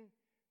connecting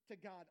to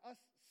God, us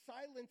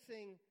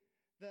silencing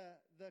the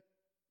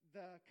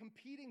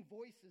competing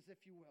voices,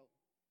 if you will.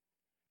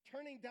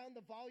 Turning down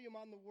the volume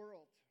on the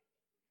world.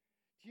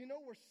 Do you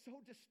know we're so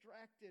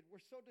distracted?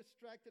 We're so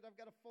distracted. I've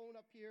got a phone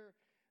up here,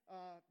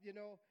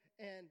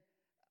 and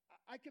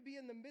I could be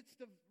in the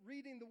midst of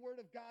reading the Word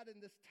of God, and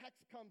this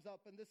text comes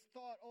up, and this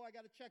thought, I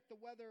got to check the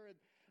weather, and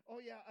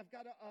I've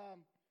got to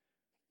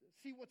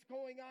see what's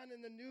going on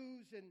in the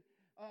news and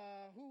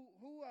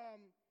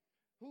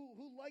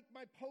who liked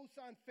my posts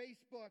on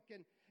Facebook,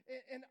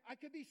 and I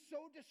could be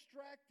so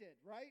distracted,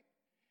 right?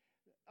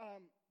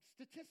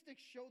 Statistics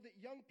show that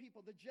young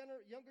people, the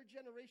younger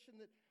generation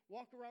that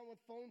walk around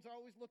with phones, are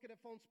always looking at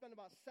phones, spend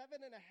about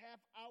 7.5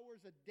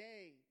 hours a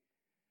day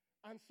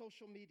on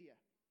social media.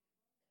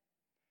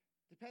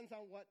 Depends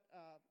on what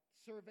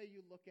survey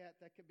you look at.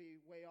 That could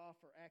be way off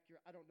or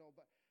accurate. I don't know,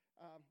 but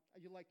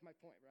you liked my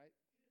point, right?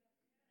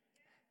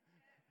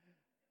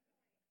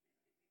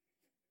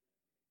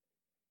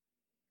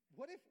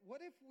 What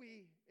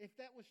if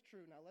that was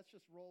true? Now, let's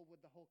just roll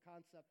with the whole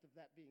concept of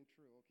that being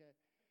true, okay?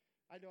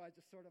 I know I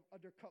just sort of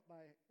undercut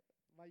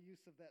my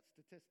use of that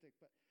statistic,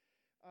 but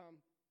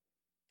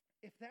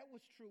if that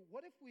was true,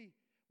 what if we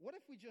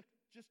just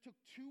took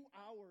 2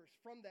 hours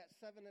from that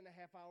 7.5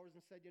 hours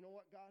and said, you know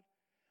what, God?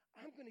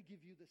 I'm going to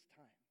give you this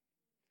time.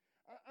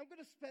 I'm going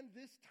to spend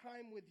this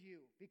time with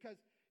you because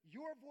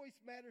your voice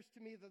matters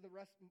to me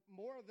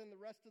more than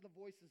the rest of the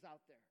voices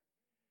out there.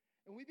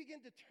 And we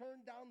begin to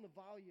turn down the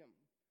volume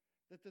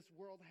that this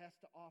world has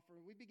to offer.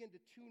 And we begin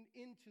to tune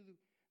into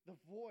the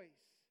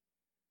voice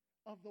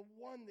of the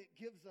one that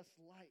gives us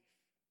life.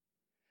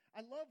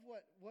 I love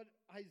what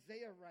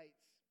Isaiah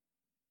writes.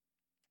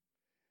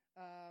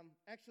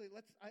 Actually,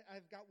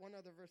 I've got one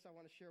other verse I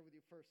want to share with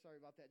you first.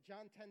 Sorry about that.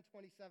 John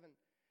 10:27.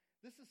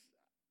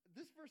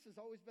 This verse has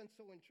always been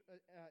so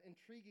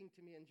intriguing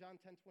to me. In John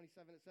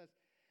 10:27, it says,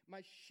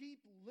 "My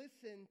sheep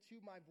listen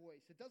to my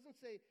voice." It doesn't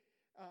say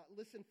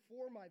listen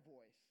for my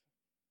voice.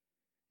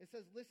 It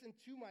says listen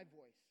to my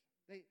voice.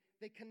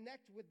 They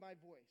connect with my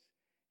voice.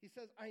 He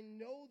says, I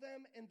know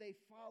them and they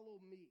follow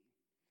me.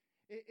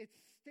 It's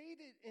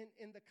stated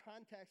in the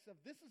context of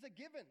this is a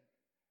given.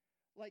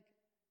 Like,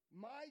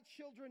 my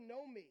children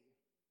know me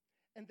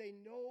and they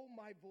know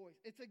my voice.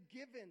 It's a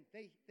given.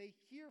 They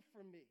hear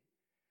from me.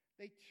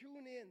 They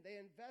tune in. They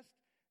invest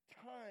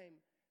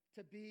time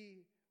to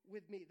be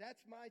with me.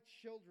 That's my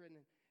children.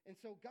 And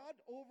so God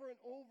over and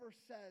over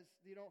says,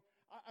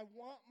 I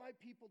want my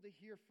people to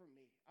hear from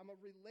me. I'm a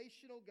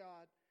relational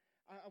God.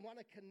 I want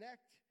to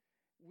connect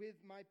with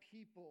my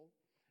people.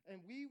 And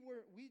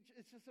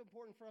it's just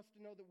important for us to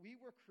know that we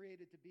were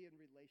created to be in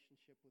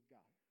relationship with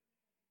God.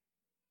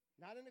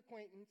 Not an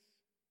acquaintance,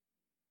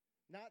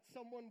 not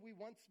someone we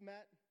once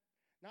met,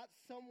 not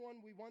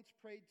someone we once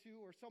prayed to,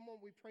 or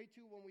someone we pray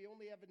to when we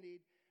only have a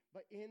need,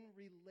 but in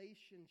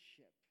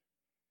relationship.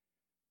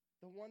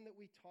 The one that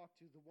we talk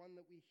to, the one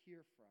that we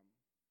hear from.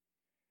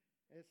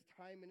 And it's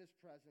time in his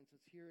presence.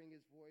 It's hearing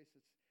his voice.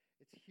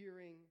 It's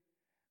hearing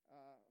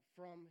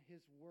from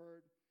his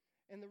word.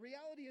 And the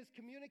reality is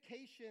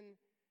communication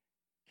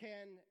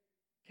can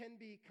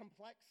be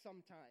complex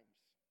sometimes.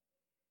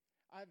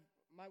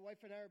 My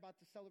wife and I are about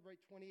to celebrate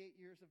 28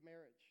 years of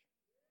marriage.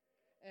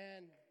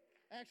 And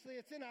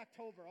actually, it's in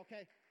October,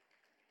 okay?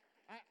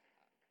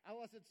 I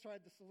wasn't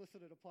trying to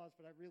solicit an applause,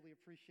 but I really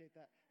appreciate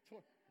that.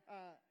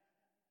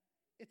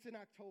 It's in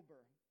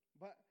October.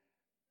 But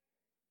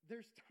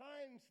there's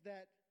times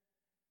that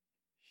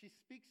she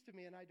speaks to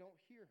me and I don't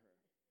hear her.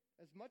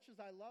 As much as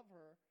I love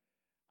her,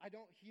 I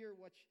don't hear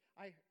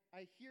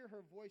I hear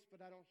her voice,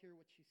 but I don't hear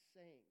what she's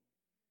saying.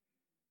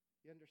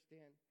 You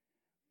understand?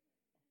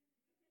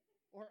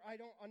 Or I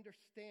don't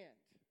understand.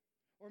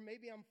 Or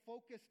maybe I'm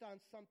focused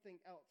on something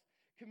else.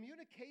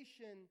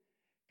 Communication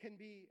can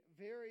be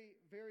very,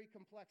 very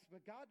complex.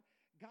 But God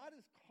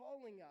is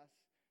calling us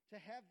to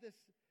have this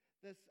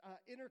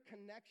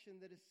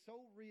interconnection that is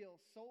so real,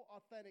 so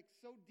authentic,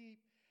 so deep,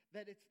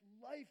 that it's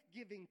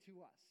life-giving to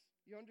us.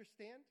 You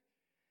understand?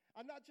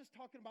 I'm not just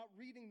talking about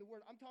reading the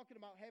word. I'm talking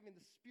about having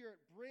the Spirit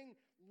bring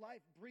life,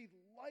 breathe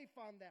life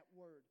on that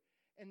word,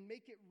 and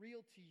make it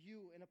real to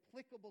you and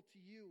applicable to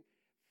you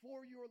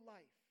for your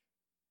life.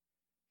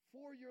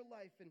 For your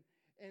life. And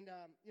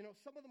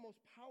some of the most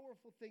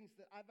powerful things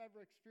that I've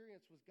ever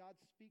experienced was God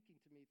speaking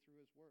to me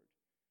through his word.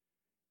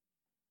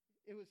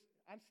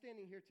 I'm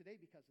standing here today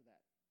because of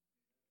that.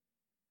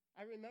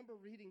 I remember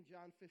reading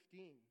John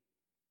 15,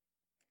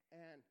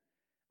 and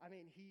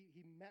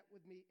he met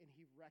with me and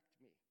he wrecked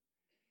me.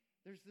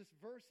 There's this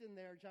verse in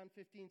there, John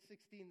 15:16,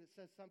 that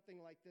says something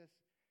like this: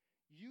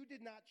 you did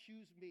not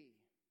choose me,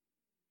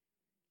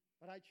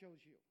 but I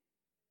chose you.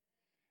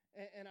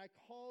 And I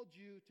called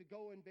you to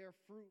go and bear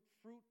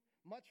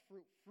much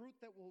fruit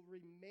that will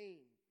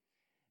remain.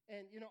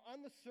 And,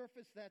 on the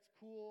surface, that's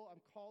cool. I'm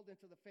called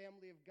into the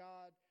family of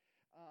God.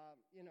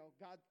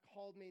 God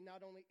called me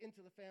not only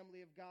into the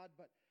family of God,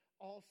 but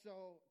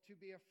also to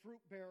be a fruit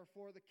bearer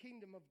for the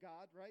kingdom of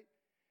God, right?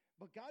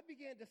 But God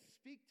began to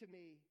speak to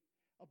me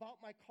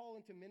about my call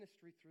into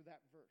ministry through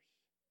that verse.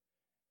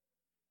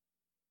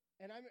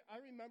 And I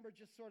remember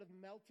just sort of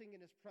melting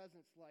in his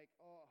presence like,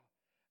 oh.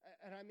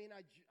 And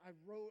I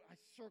wrote, I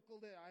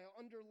circled it, I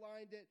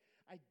underlined it,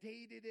 I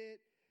dated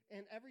it.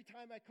 And every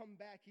time I come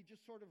back, he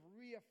just sort of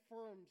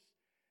reaffirms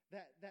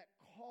that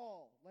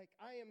call. Like,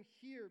 I am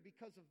here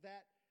because of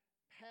that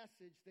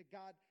passage that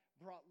God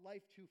brought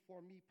life to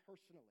for me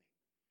personally.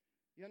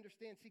 You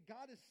understand? See,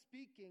 God is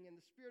speaking, and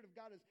the Spirit of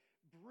God is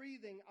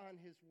breathing on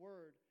his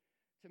word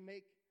to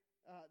make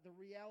the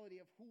reality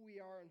of who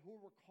we are and who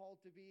we're called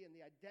to be and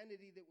the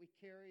identity that we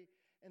carry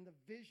and the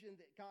vision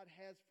that God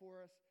has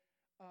for us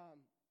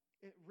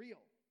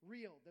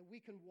real, that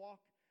we can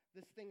walk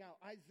this thing out.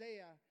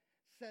 Isaiah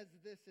says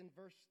this in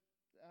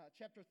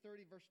chapter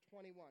 30, verse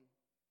 21.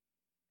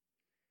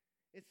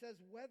 It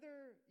says,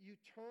 whether you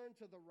turn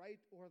to the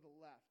right or the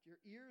left, your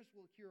ears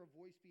will hear a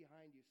voice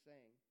behind you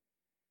saying,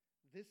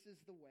 this is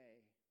the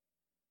way,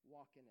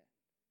 walk in it.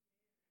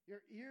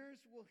 Your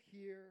ears will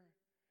hear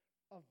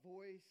a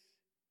voice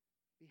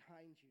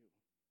behind you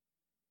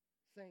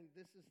saying,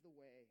 this is the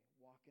way,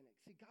 walk in it.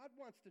 See, God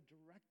wants to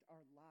direct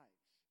our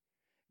lives.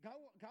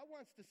 God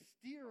wants to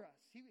steer us.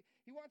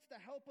 He wants to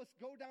help us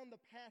go down the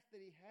path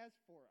that he has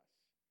for us.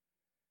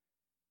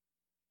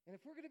 And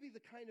if we're going to be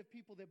the kind of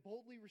people that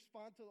boldly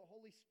respond to the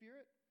Holy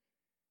Spirit,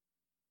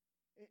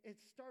 it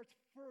starts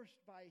first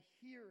by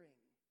hearing,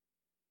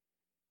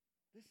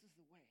 this is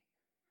the way.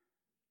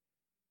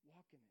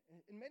 Walk in it.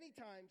 And many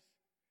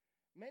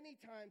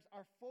times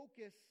our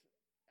focus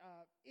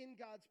in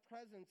God's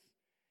presence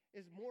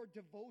is more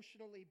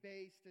devotionally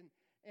based,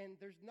 and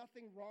there's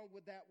nothing wrong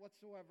with that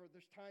whatsoever.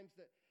 There's times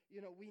that,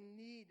 we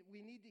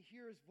need to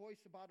hear his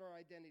voice about our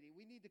identity.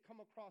 We need to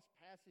come across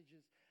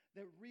passages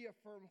that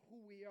reaffirm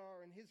who we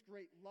are and his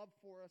great love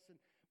for us and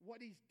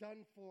what he's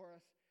done for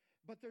us.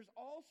 But there's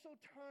also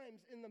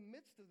times in the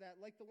midst of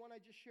that, like the one I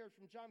just shared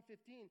from John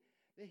 15,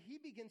 that he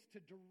begins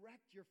to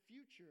direct your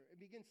future. It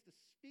begins to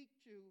speak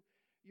to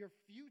your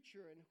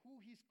future and who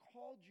he's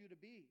called you to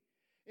be.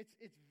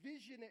 It's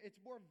vision. It's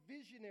more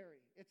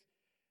visionary. It's,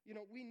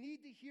 we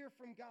need to hear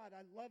from God.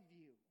 I love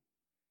you.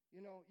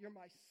 You're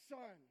my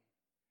son.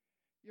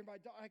 You're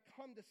my daughter. I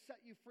come to set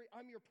you free.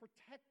 I'm your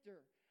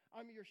protector.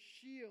 I'm your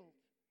shield.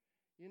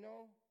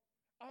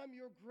 I'm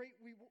your great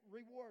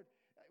reward.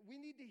 We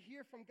need to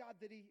hear from God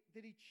that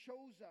he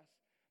chose us.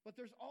 But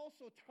there's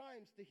also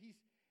times that he's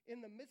in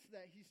the midst of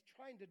that, he's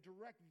trying to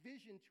direct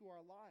vision to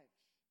our lives.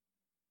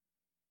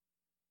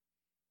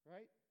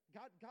 Right?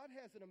 God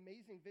has an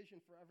amazing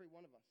vision for every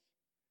one of us.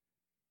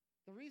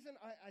 The reason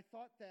I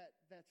thought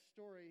that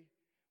story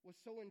was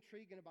so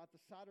intriguing about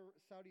the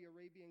Saudi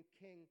Arabian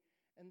king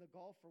and the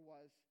golfer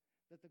was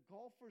that the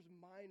golfer's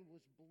mind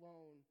was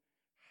blown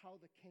how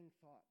the king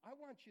thought. I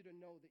want you to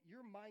know that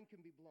your mind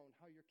can be blown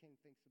how your king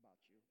thinks about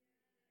you.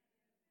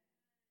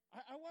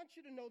 I want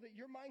you to know that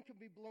your mind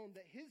can be blown,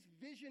 that his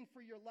vision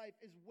for your life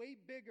is way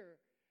bigger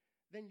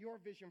than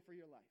your vision for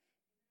your life.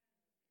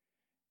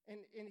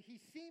 And he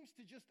seems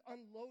to just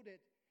unload it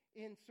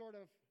in sort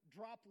of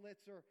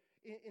droplets or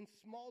in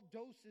small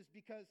doses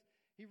because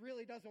he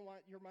really doesn't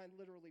want your mind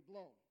literally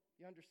blown.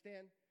 You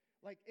understand?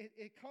 Like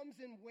it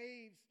comes in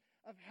waves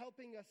of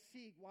helping us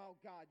see,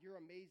 wow, God, you're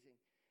amazing.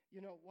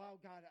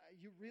 Wow, God,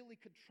 you really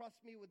could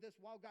trust me with this.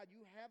 Wow, God,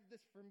 you have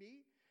this for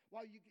me.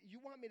 Wow, you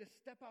want me to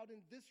step out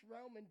in this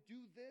realm and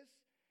do this.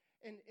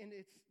 And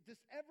it's this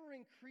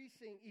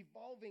ever-increasing,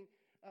 evolving,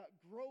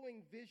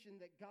 growing vision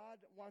that God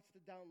wants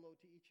to download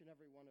to each and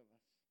every one of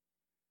us.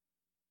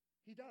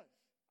 He does.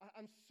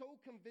 I'm so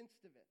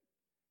convinced of it.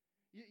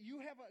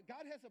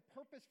 God has a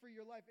purpose for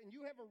your life, and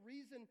you have a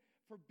reason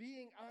for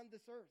being on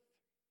this earth.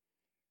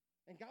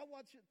 And God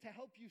wants to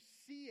help you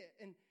see it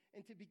and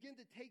to begin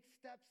to take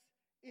steps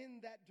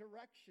in that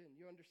direction.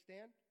 You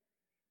understand?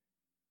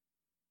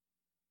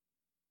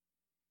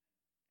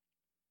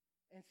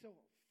 And so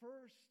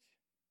first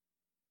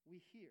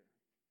we hear,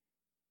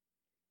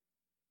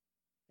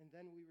 and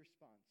then we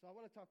respond. So I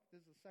want to talk, this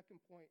is the second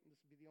point, and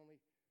this will be the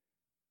only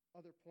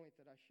other point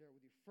that I share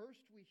with you.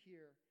 First we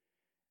hear,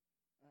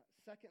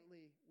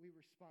 secondly we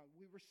respond.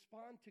 We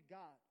respond to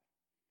God.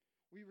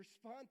 We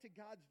respond to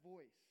God's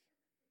voice.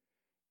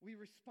 We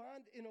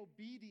respond in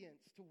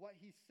obedience to what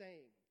he's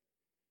saying.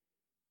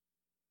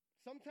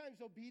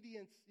 Sometimes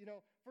obedience,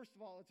 first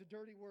of all, it's a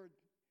dirty word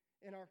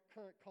in our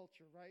current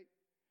culture, right?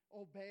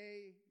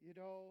 Obey,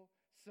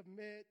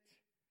 submit.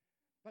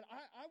 But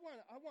I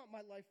want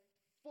my life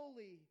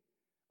fully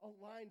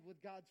aligned with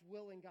God's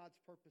will and God's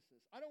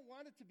purposes. I don't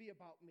want it to be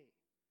about me,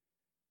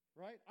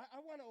 right?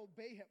 I want to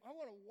obey him. I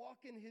want to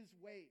walk in his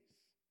ways.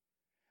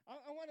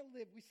 I want to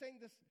live. We sang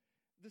this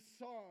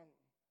song,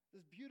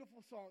 this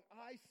beautiful song,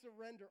 I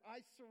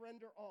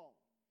surrender all.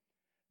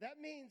 That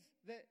means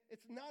that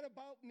it's not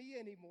about me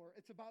anymore.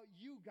 It's about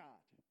you,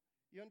 God.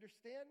 You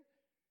understand?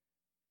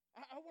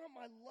 I want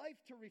my life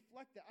to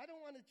reflect that. I don't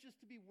want it just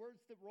to be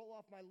words that roll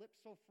off my lips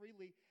so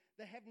freely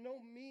that have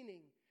no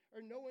meaning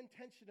or no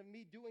intention of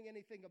me doing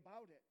anything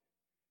about it.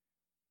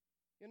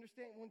 You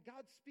understand? When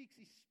God speaks,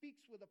 he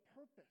speaks with a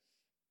purpose.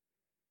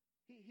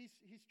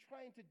 He's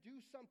trying to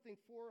do something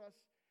for us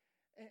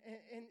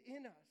and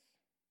in us.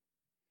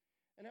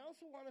 And I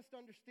also want us to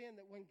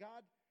understand that when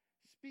God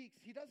speaks,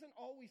 he doesn't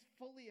always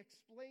fully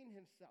explain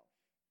himself.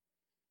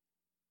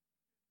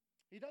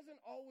 He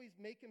doesn't always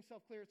make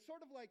himself clear. It's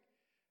sort of like,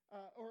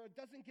 or it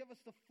doesn't give us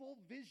the full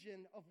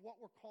vision of what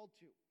we're called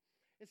to.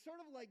 It's sort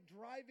of like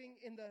driving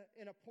in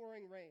a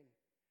pouring rain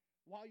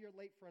while you're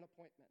late for an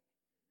appointment.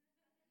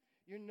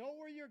 You know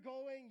where you're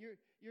going.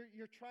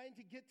 You're trying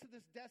to get to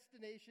this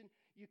destination.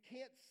 You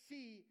can't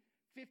see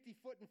 50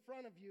 foot in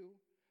front of you,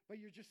 but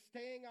you're just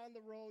staying on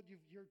the road.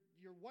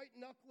 You're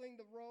white-knuckling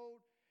the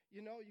road. You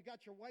know, you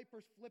got your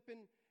wipers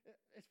flipping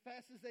as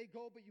fast as they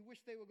go, but you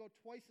wish they would go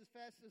twice as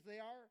fast as they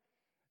are.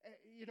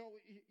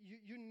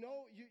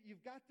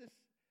 You've got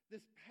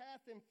this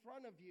path in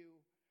front of you,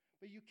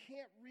 but you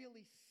can't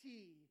really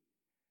see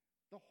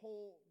the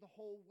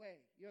whole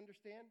way. You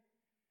understand?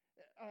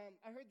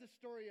 I heard the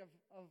story of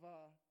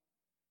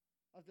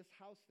this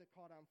house that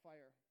caught on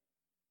fire,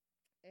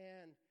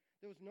 and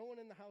there was no one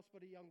in the house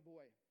but a young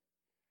boy.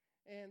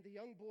 And the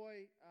young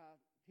boy,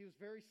 he was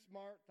very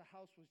smart. The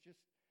house was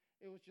just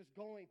being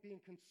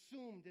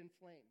consumed in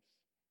flames.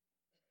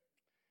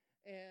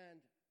 And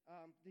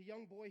the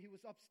young boy, he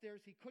was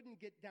upstairs. He couldn't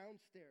get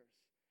downstairs,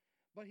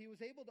 but he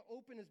was able to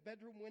open his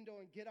bedroom window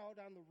and get out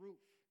on the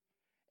roof.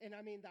 And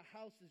I mean, the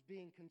house is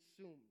being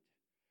consumed.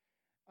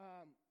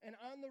 And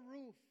on the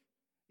roof,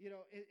 you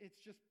know,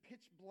 it's just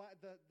pitch black.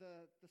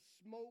 The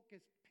smoke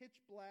is pitch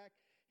black.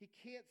 He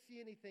can't see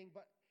anything,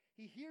 but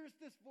he hears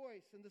this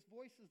voice, and this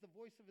voice is the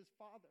voice of his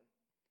father.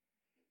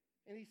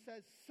 And he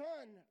says,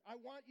 "Son, I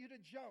want you to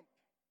jump."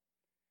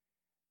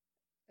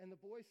 And the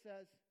boy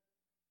says,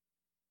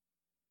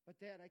 "But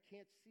Dad, I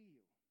can't see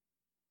you."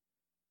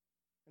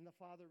 And the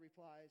father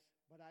replies,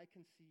 "But I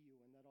can see you,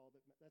 and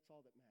that's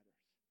all that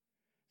matters."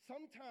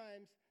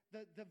 Sometimes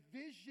the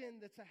vision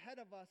that's ahead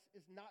of us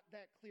is not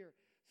that clear.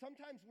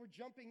 Sometimes we're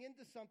jumping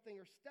into something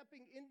or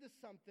stepping into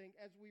something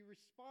as we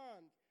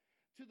respond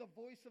to the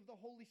voice of the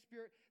Holy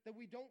Spirit that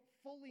we don't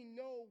fully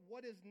know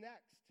what is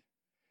next.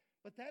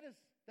 But that is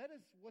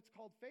what's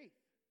called faith,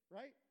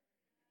 right?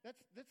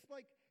 That's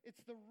like,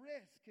 it's the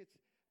risk. It's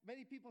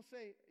many people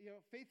say, you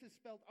know, faith is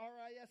spelled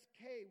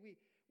R-I-S-K.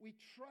 We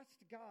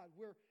trust God.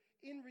 We're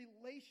in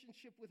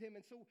relationship with him.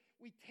 And so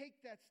we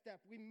take that step.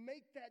 We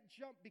make that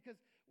jump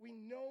because we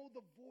know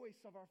the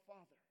voice of our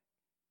Father.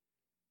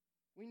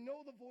 We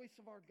know the voice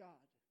of our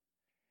God.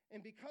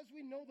 And because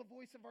we know the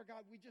voice of our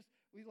God,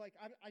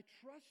 I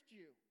trust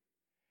you.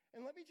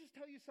 And let me just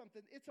tell you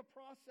something. It's a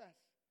process.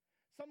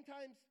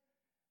 Sometimes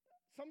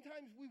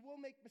we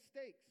will make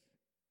mistakes.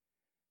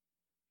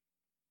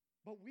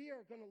 But we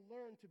are going to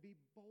learn to be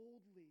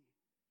boldly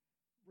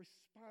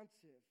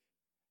responsive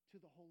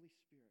to the Holy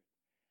Spirit.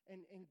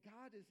 And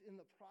God is in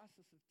the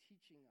process of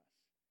teaching us.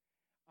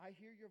 I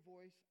hear your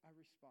voice, I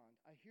respond.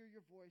 I hear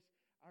your voice,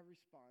 I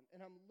respond. And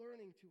I'm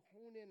learning to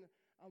hone in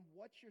on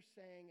what you're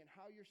saying and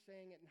how you're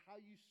saying it and how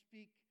you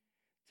speak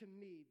to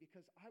me,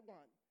 because I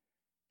want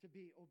to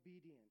be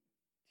obedient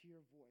to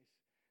your voice.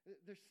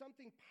 There's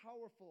something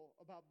powerful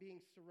about being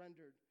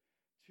surrendered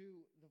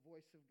to the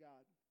voice of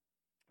God.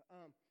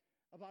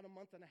 About a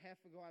month and a half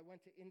ago, I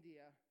went to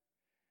India,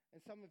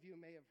 and some of you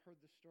may have heard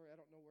this story. I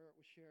don't know where it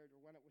was shared or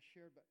when it was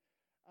shared, but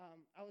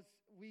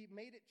we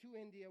made it to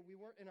India. We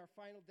weren't in our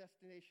final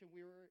destination.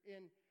 We were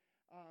in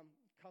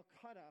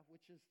Calcutta,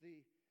 which is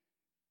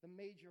the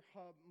major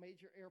hub,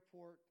 major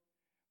airport,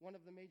 one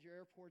of the major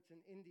airports in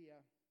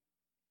India.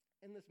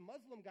 And this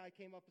Muslim guy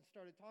came up and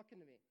started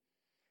talking to me.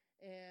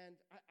 And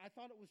I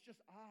thought it was just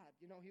odd.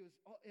 You know, he was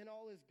in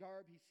all his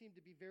garb. He seemed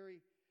to be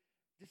very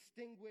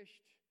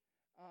distinguished.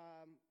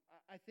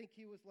 I think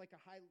he was like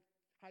a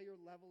higher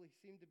level. He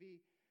seemed to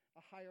be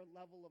a higher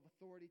level of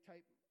authority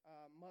type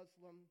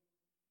Muslim.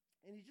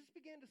 And he just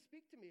began to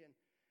speak to me, and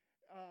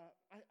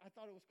I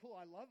thought it was cool.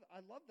 I love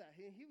that.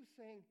 He was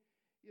saying,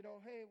 you know,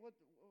 hey,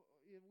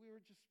 we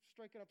were just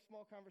striking up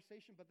small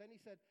conversation, but then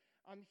he said,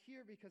 "I'm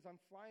here because I'm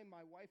flying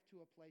my wife to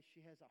a place.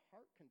 She has a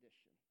heart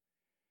condition."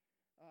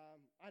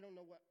 I don't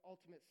know what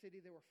ultimate city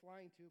they were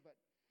flying to, but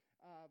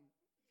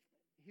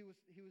he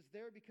was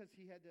there because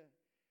he had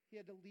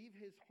to leave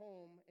his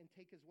home and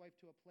take his wife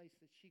to a place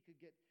that she could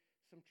get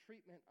some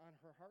treatment on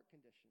her heart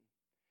condition.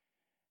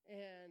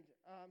 And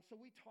so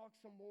we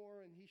talked some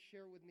more, and he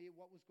shared with me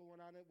what was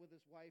going on with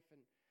his wife.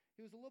 And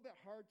it was a little bit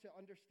hard to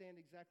understand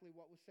exactly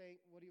what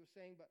he was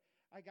saying, but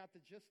I got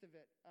the gist of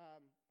it.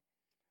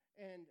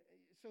 And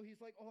so he's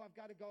like, "Oh, I've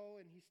got to go."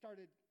 And he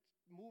started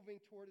moving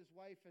toward his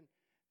wife, and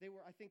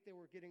I think they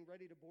were getting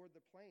ready to board the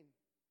plane.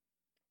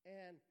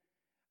 And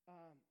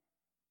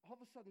all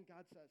of a sudden,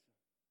 God says,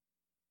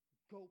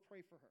 "Go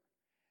pray for her."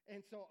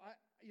 And so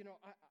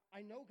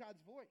I know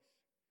God's voice.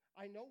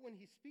 I know when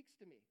he speaks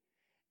to me.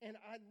 And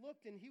I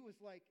looked, and he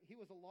was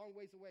a long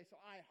ways away, so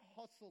I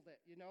hustled it,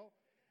 you know.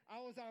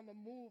 I was on the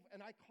move,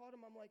 and I caught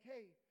him. I'm like,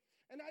 "Hey."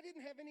 And I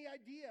didn't have any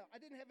idea. I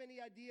didn't have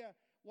any idea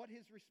what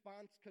his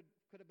response could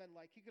have been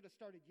like. He could have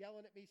started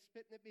yelling at me,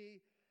 spitting at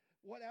me,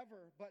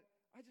 whatever. But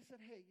I just said,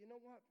 "Hey, you know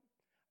what?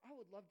 I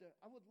would love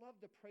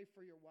to pray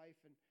for your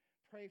wife and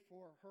pray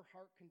for her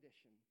heart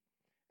condition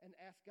and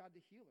ask God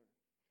to heal her."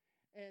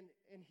 And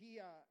he,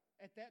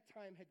 at that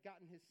time, had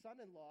gotten his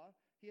son-in-law.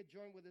 He had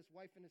joined with his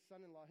wife and his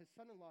son-in-law. His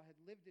son-in-law had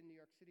lived in New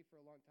York City for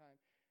a long time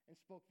and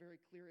spoke very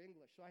clear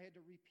English. So I had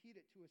to repeat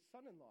it to his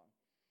son-in-law.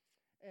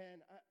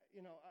 And,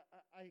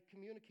 I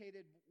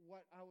communicated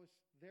what I was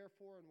there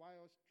for and why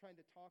I was trying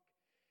to talk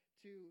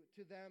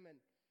to them.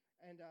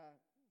 And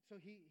so so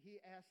he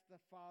asked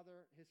his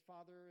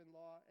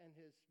father-in-law and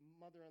his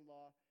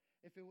mother-in-law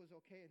if it was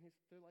okay, and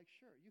they're like,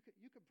 sure, you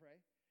could pray.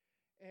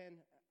 And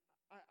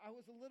I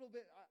was a little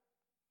bit,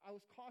 I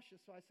was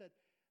cautious, so I said,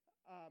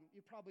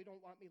 you probably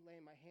don't want me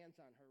laying my hands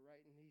on her,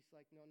 right? And he's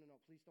like, no,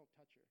 please don't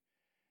touch her.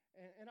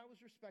 And I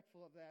was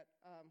respectful of that,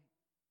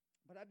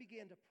 but I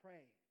began to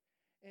pray.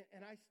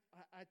 And I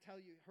tell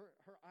you,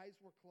 her eyes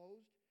were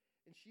closed,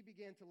 and she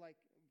began to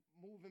like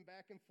moving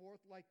back and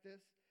forth like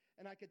this,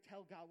 and I could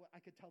tell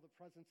the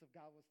presence of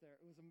God was there.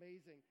 It was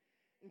amazing.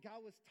 And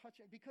God was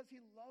touching, because he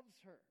loves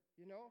her,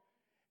 you know?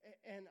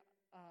 And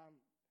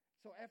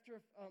so after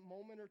a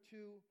moment or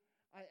two,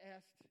 I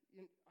asked,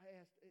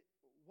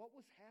 what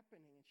was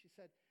happening? And she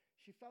said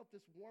she felt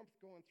this warmth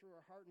going through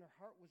her heart, and her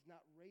heart was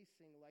not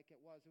racing like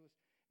it was.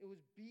 It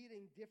was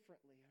beating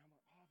differently. And I'm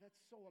like, oh, that's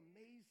so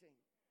amazing.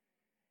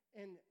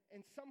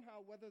 And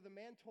somehow, whether the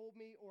man told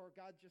me or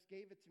God just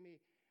gave it to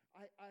me,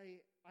 I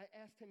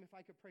asked him if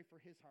I could pray for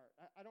his heart.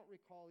 I don't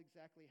recall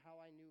exactly how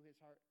I knew his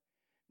heart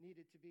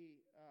needed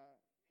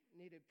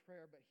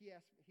prayer, but he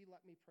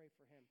let me pray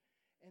for him.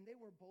 And they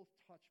were both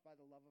touched by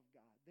the love of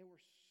God. They were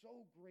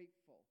so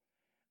grateful.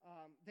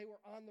 They were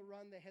on the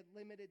run. They had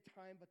limited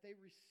time, but they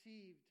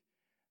received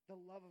the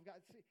love of God.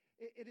 See,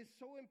 it is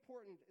so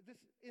important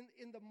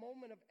in the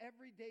moment of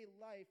everyday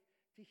life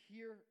to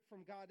hear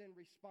from God and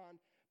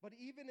respond. But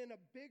even in a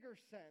bigger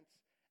sense,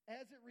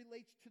 as it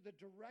relates to the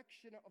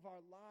direction of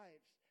our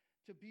lives,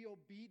 to be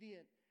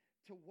obedient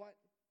to what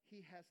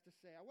he has to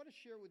say. I want to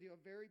share with you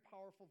a very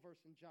powerful verse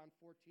in John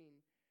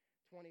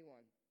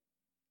 14:21.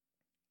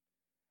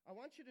 I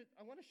want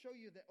to show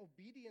you that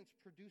obedience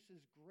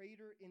produces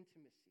greater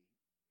intimacy.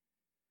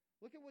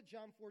 Look at what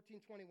John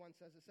 14:21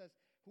 says. It says,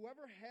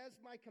 whoever has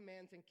my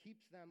commands and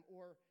keeps them,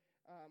 or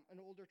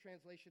an older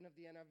translation of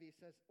the NIV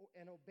says,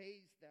 and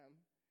obeys them.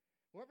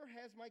 Whoever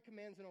has my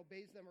commands and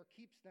obeys them or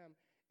keeps them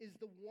is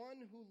the one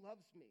who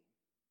loves me.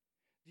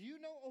 Do you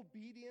know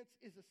obedience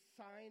is a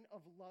sign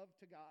of love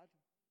to God?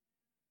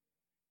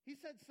 He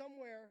said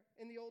somewhere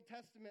in the Old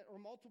Testament,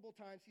 or multiple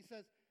times, he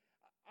says,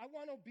 I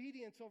want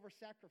obedience over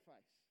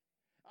sacrifice.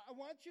 I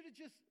want you to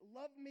just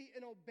love me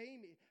and obey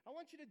me. I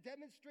want you to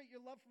demonstrate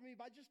your love for me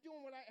by just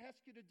doing what I ask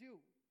you to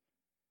do.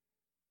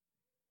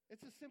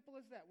 It's as simple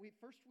as that.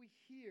 First we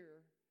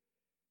hear,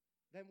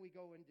 then we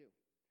go and do.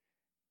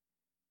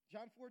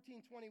 John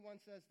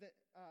 14:21 says that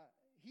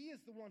he is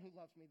the one who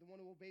loves me, the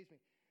one who obeys me.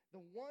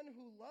 The one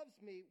who loves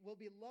me will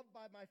be loved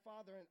by my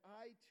Father, and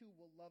I too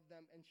will love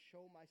them and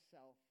show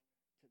myself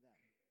to them.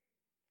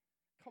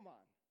 Come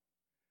on.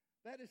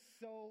 That is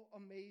so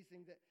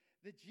amazing that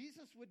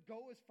Jesus would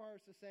go as far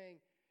as to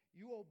saying,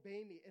 you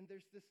obey me, and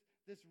there's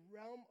this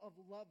realm of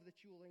love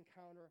that you will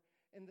encounter,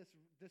 and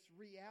this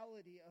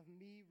reality of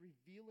me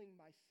revealing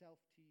myself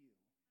to you.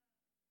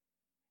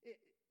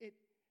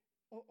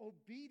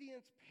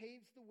 Obedience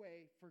paves the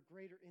way for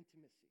greater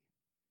intimacy.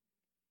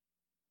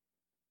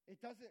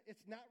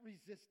 It's not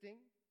resisting.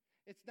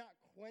 It's not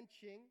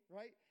quenching,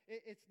 right?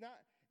 It's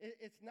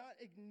not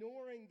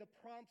ignoring the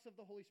prompts of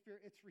the Holy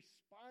Spirit. It's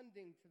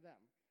responding to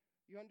them.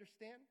 You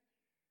understand?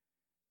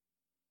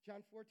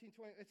 John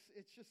 14:20,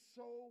 it's just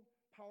so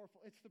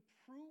powerful. It's the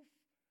proof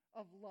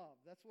of love.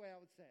 That's the way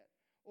I would say it.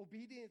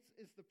 Obedience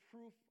is the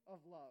proof of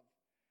love,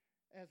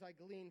 as I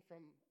glean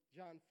from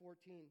John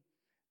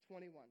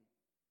 14:21.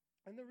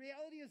 And the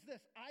reality is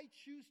this: I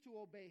choose to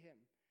obey him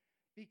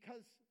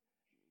because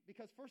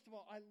first of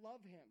all, I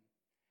love him.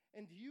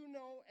 And do you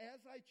know,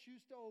 as I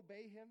choose to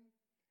obey him,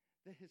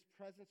 that his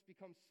presence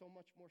becomes so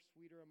much more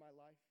sweeter in my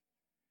life?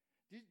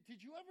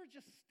 Did you ever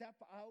just step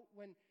out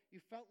when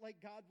you felt like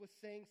God was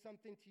saying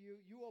something to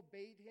you? You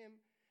obeyed him,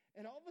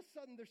 and all of a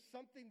sudden there's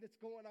something that's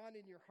going on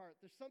in your heart.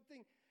 There's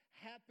something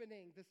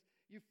happening.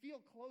 You feel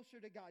closer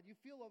to God. You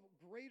feel a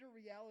greater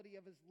reality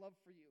of his love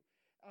for you.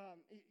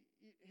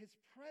 His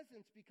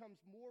presence becomes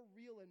more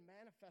real and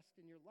manifest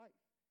in your life.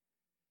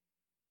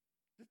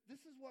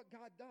 This is what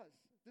God does.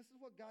 This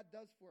is what God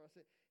does for us.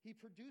 He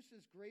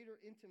produces greater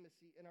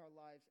intimacy in our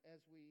lives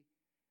as we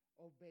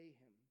obey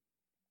him.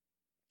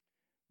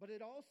 But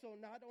it also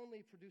not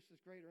only produces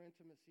greater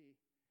intimacy,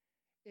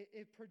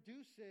 it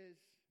produces,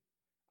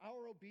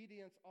 our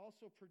obedience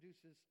also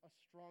produces a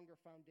stronger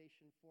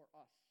foundation for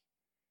us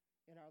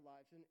in our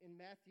lives. In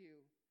Matthew,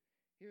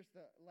 here's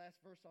the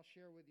last verse I'll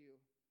share with you.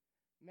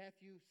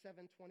 Matthew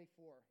 7:24.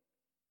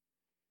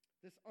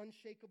 This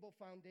unshakable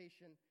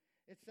foundation.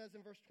 It says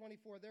in verse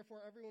 24,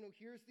 therefore everyone who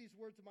hears these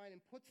words of mine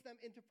and puts them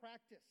into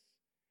practice,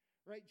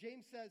 right?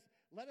 James says,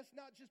 let us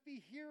not just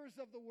be hearers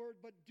of the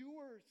word, but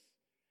doers.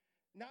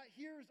 Not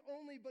hearers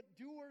only, but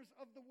doers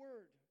of the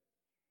word.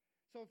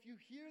 So if you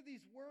hear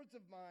these words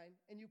of mine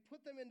and you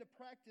put them into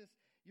practice,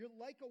 you're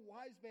like a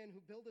wise man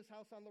who built his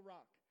house on the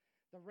rock.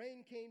 The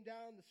rain came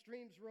down, the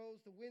streams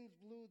rose, the winds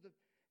blew,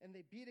 and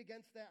they beat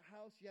against that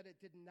house, yet it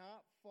did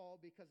not fall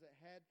because it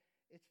had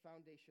its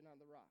foundation on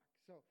the rock.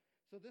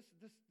 So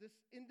this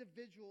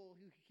individual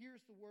who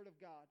hears the word of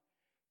God,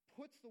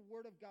 puts the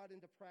word of God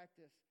into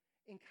practice,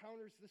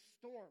 encounters the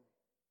storm,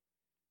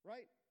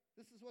 right?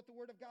 This is what the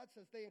word of God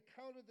says. They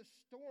encounter the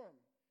storm.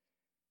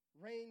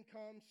 Rain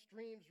comes,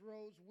 streams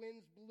rose,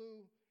 winds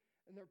blew,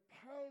 and they're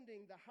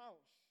pounding the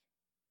house.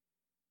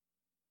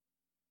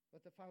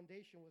 But the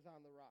foundation was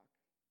on the rock.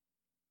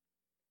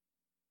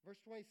 Verse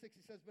 26,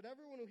 he says, "But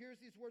everyone who hears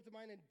these words of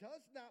mine and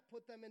does not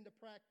put them into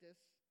practice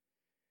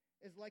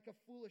is like a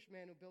foolish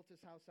man who built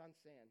his house on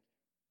sand.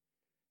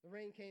 The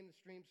rain came, the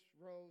streams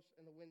rose,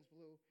 and the winds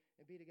blew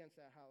and beat against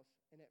that house,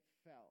 and it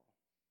fell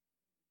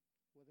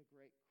with a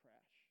great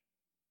crash."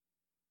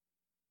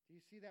 Do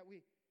you see that?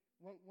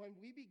 When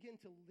we begin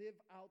to live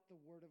out the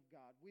Word of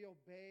God, we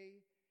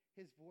obey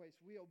His voice.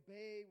 We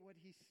obey what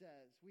He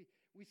says.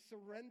 We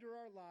surrender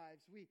our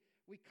lives. We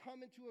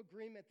come into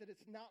agreement that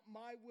it's not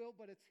my will,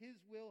 but it's His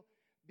will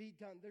be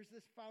done. There's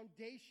this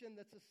foundation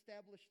that's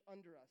established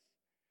under us.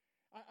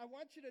 I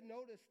want you to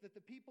notice that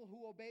the people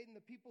who obeyed and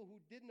the people who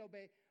didn't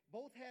obey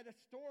both had a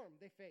storm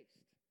they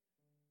faced.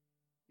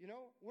 You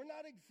know, we're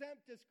not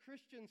exempt as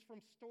Christians from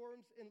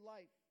storms in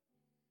life.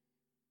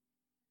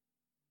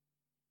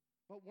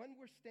 But when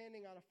we're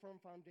standing on a firm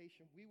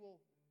foundation, we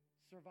will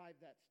survive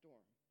that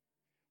storm.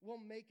 We'll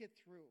make it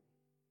through.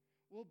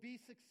 We'll be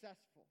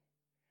successful.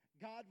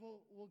 God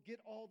will get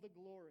all the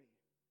glory.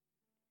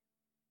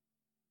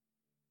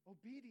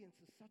 Obedience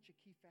is such a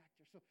key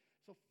factor.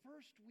 So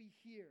first we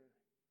hear,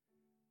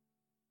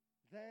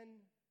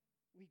 then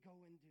we go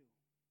and do.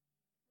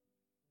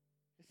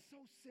 It's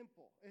so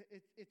simple.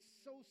 It's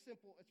so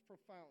simple. It's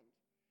profound.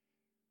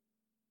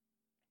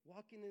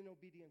 Walking in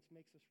obedience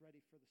makes us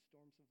ready for the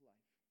storms of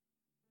life.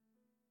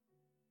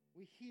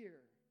 We hear,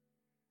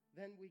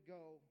 then we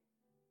go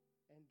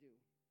and do.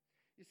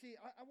 You see,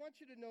 I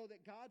want you to know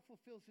that God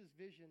fulfills His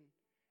vision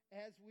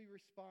as we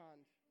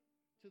respond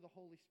to the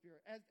Holy Spirit.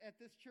 At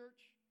this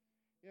church,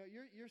 you know,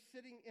 you're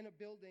sitting in a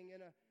building,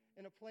 in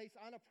a place,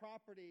 on a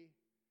property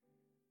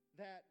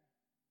that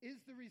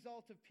is the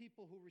result of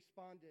people who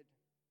responded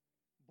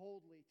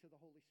boldly to the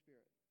Holy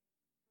Spirit.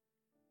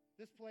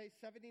 This place,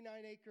 79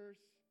 acres,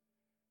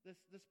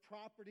 this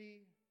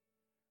property,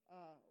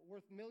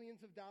 worth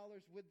millions of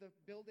dollars with the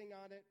building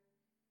on it,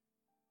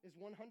 is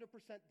 100%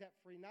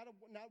 debt-free. Not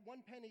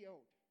one penny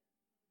owed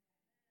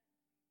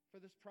for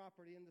this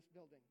property in this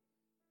building.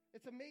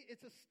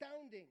 It's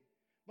astounding.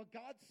 But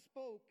God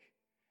spoke,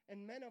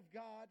 and men of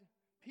God,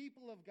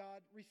 people of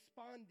God,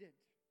 responded.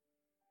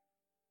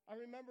 I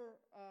remember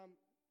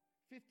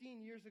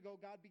 15 years ago,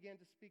 God began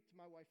to speak to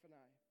my wife and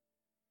I.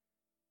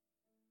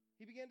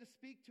 He began to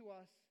speak to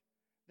us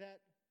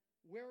that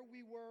where we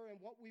were and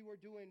what we were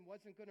doing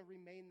wasn't going to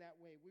remain that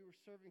way. We were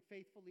serving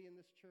faithfully in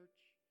this church.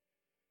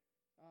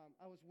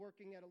 I was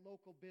working at a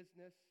local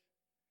business,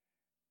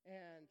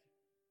 and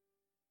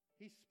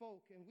He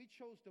spoke, and we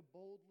chose to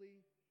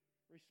boldly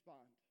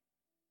respond.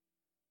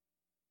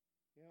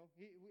 You know,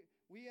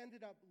 we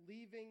ended up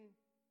leaving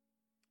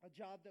a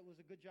job that was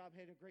a good job,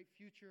 had a great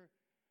future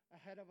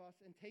ahead of us,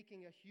 and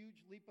taking a huge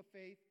leap of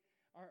faith.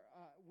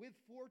 With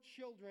 4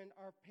 children,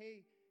 our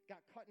pay got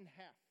cut in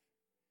half.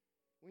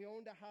 We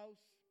owned a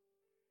house,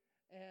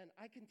 and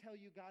I can tell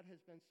you God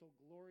has been so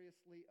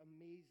gloriously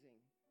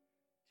amazing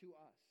to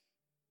us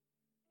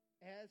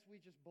as we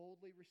just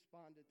boldly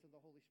responded to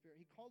the Holy Spirit.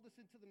 He called us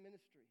into the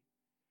ministry.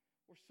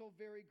 We're so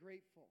very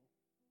grateful.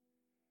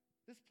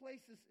 This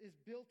place is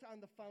built on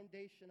the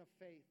foundation of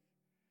faith,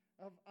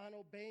 on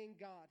obeying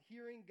God,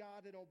 hearing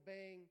God and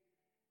obeying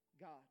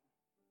God.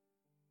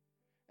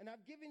 And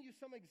I've given you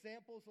some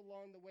examples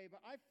along the way,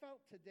 but I felt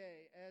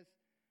today, as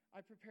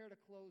I prepare to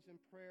close in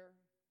prayer,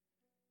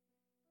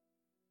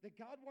 that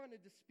God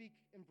wanted to speak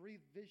and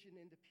breathe vision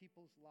into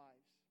people's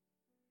lives.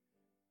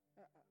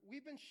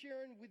 We've been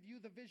sharing with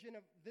you the vision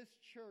of this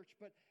church,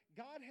 but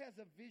God has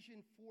a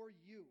vision for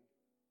you.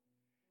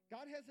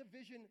 God has a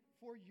vision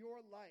for your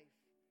life.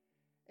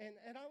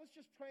 And I was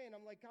just praying.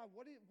 I'm like, God,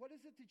 what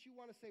is it that you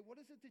want to say? What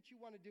is it that you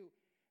want to do?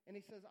 And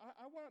He says,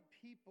 I want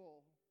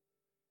people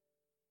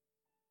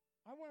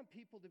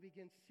to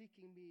begin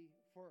seeking me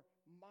for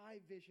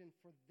my vision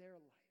for their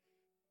life.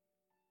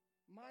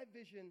 My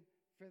vision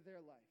for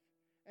their life.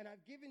 And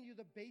I've given you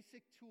the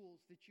basic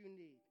tools that you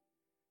need.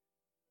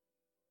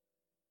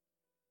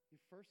 You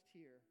first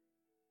hear,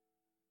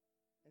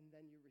 and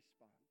then you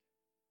respond.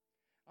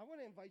 I want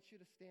to invite you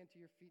to stand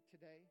to your feet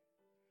today.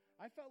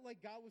 I felt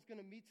like God was going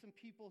to meet some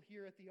people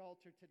here at the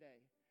altar today.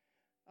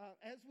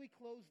 As we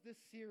close this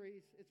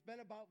series, it's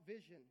been about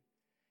vision.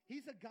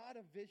 He's a God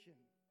of vision.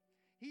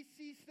 He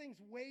sees things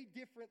way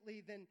differently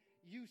than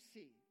you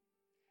see.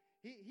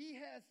 He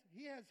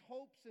has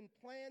hopes and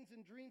plans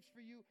and dreams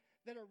for you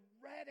that are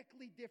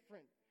radically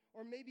different,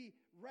 or maybe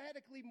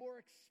radically more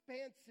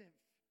expansive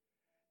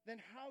than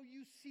how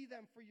you see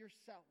them for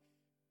yourself.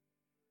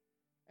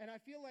 And I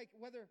feel like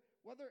whether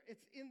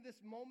it's in this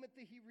moment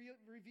that He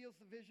reveals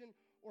the vision,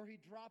 or He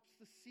drops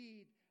the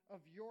seed of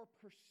your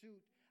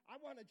pursuit,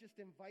 I want to just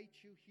invite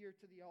you here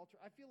to the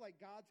altar. I feel like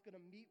God's going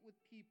to meet with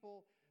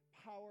people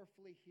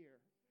powerfully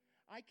here.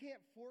 I can't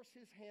force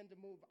His hand to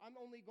move. I'm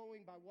only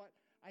going by what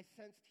I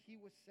sensed He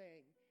was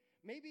saying.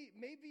 Maybe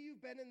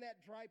you've been in that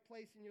dry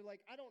place and you're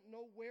like, I don't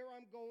know where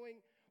I'm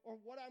going or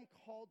what I'm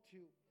called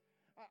to.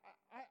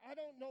 I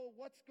don't know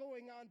what's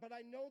going on, but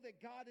I know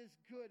that God is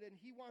good and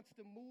he wants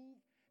to move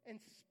and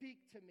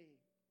speak to me.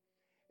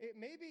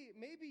 Maybe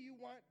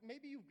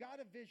you've got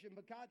a vision,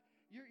 but God,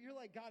 you're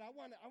like, God, I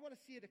want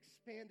to see it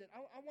expanded.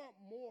 I want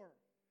more.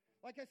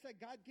 Like I said,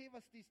 God gave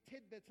us these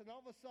tidbits, and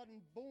all of a sudden,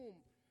 boom,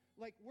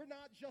 like we're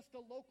not just a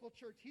local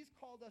church. He's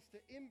called us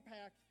to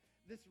impact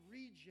this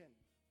region.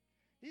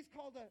 He's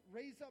called to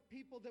raise up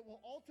people that will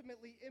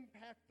ultimately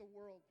impact the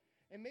world.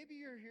 And maybe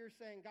you're here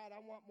saying, God,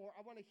 I want more.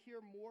 I want to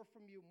hear more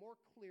from you more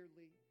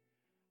clearly.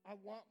 I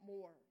want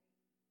more.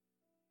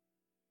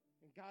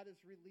 And God is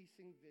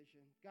releasing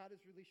vision. God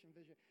is releasing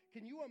vision.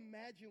 Can you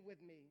imagine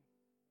with me,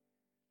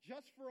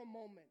 just for a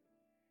moment,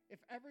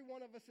 if every one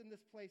of us in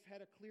this place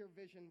had a clear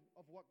vision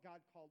of what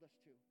God called us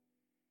to,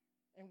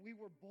 and we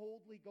were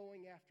boldly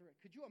going after it?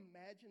 Could you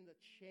imagine the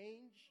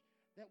change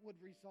that would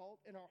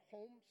result in our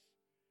homes,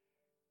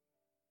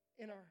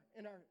 in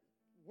our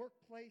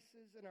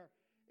workplaces, in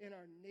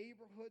our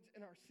neighborhoods,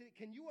 in our city?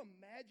 Can you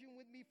imagine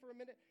with me for a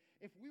minute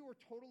if we were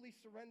totally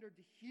surrendered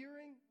to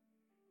hearing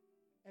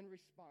and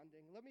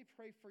responding? Let me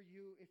pray for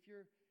you. If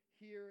you're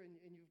here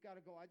and you've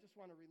got to go, I just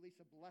want to release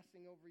a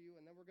blessing over you,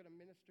 and then we're going to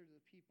minister to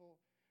the people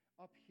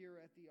up here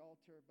at the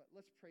altar. But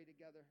let's pray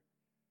together.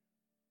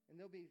 And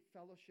there'll be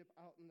fellowship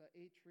out in the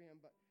atrium,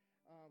 but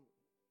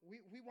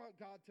we want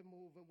God to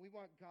move, and we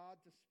want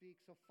God to speak.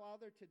 So,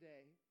 Father,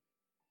 today,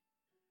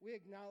 we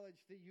acknowledge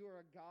that you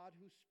are a God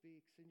who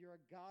speaks, and you're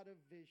a God of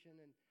vision.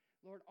 And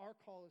Lord, our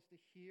call is to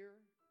hear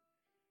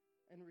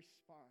and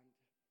respond.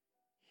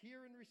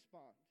 Hear and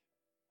respond.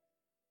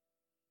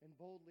 And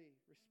boldly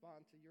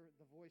respond to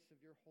the voice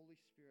of your Holy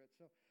Spirit.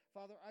 So,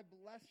 Father, I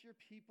bless your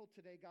people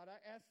today, God. I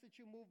ask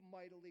that you move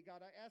mightily,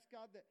 God. I ask,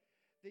 God, that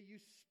you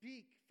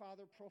speak,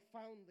 Father,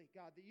 profoundly,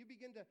 God, that you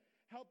begin to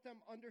help them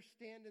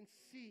understand and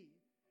see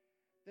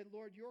that,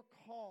 Lord, your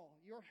call,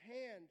 your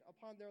hand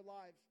upon their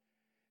lives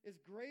is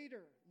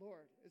greater,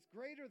 Lord. It's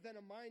greater than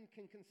a mind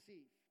can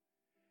conceive.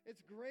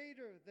 It's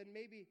greater than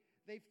maybe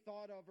they've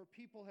thought of or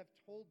people have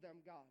told them,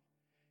 God.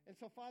 And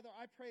so, Father,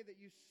 I pray that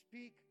you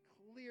speak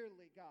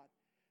clearly, God.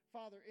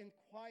 Father, in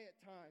quiet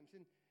times,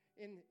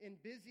 in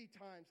busy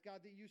times,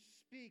 God, that you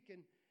speak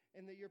and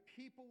that your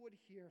people would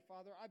hear.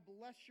 Father, I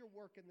bless your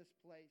work in this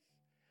place.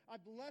 I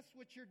bless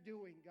what you're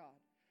doing, God.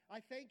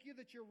 I thank you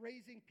that you're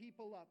raising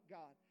people up,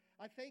 God.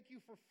 I thank you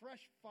for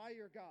fresh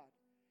fire, God,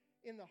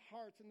 in the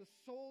hearts and the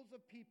souls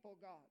of people,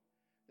 God,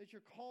 that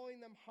you're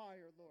calling them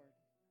higher, Lord.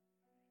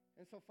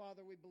 And so, Father,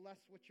 we bless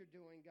what you're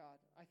doing,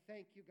 God. I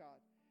thank you, God.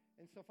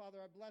 And so,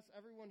 Father, I bless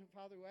everyone,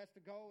 Father, who has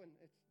to go, and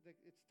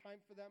it's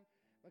time for them.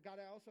 But,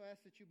 God, I also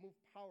ask that you move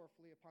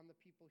powerfully upon the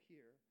people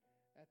here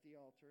at the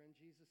altar. In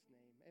Jesus'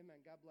 name, amen.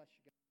 God bless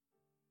you, guys.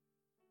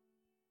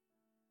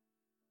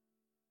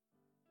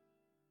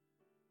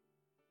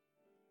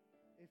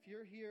 If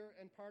you're here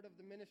and part of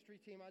the ministry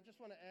team, I just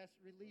want to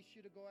release you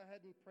to go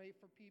ahead and pray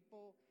for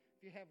people.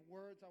 If you have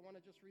words, I want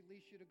to just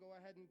release you to go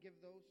ahead and give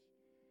those.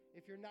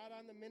 If you're not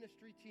on the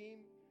ministry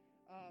team,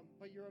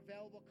 but you're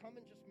available, come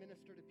and just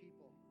minister to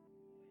people.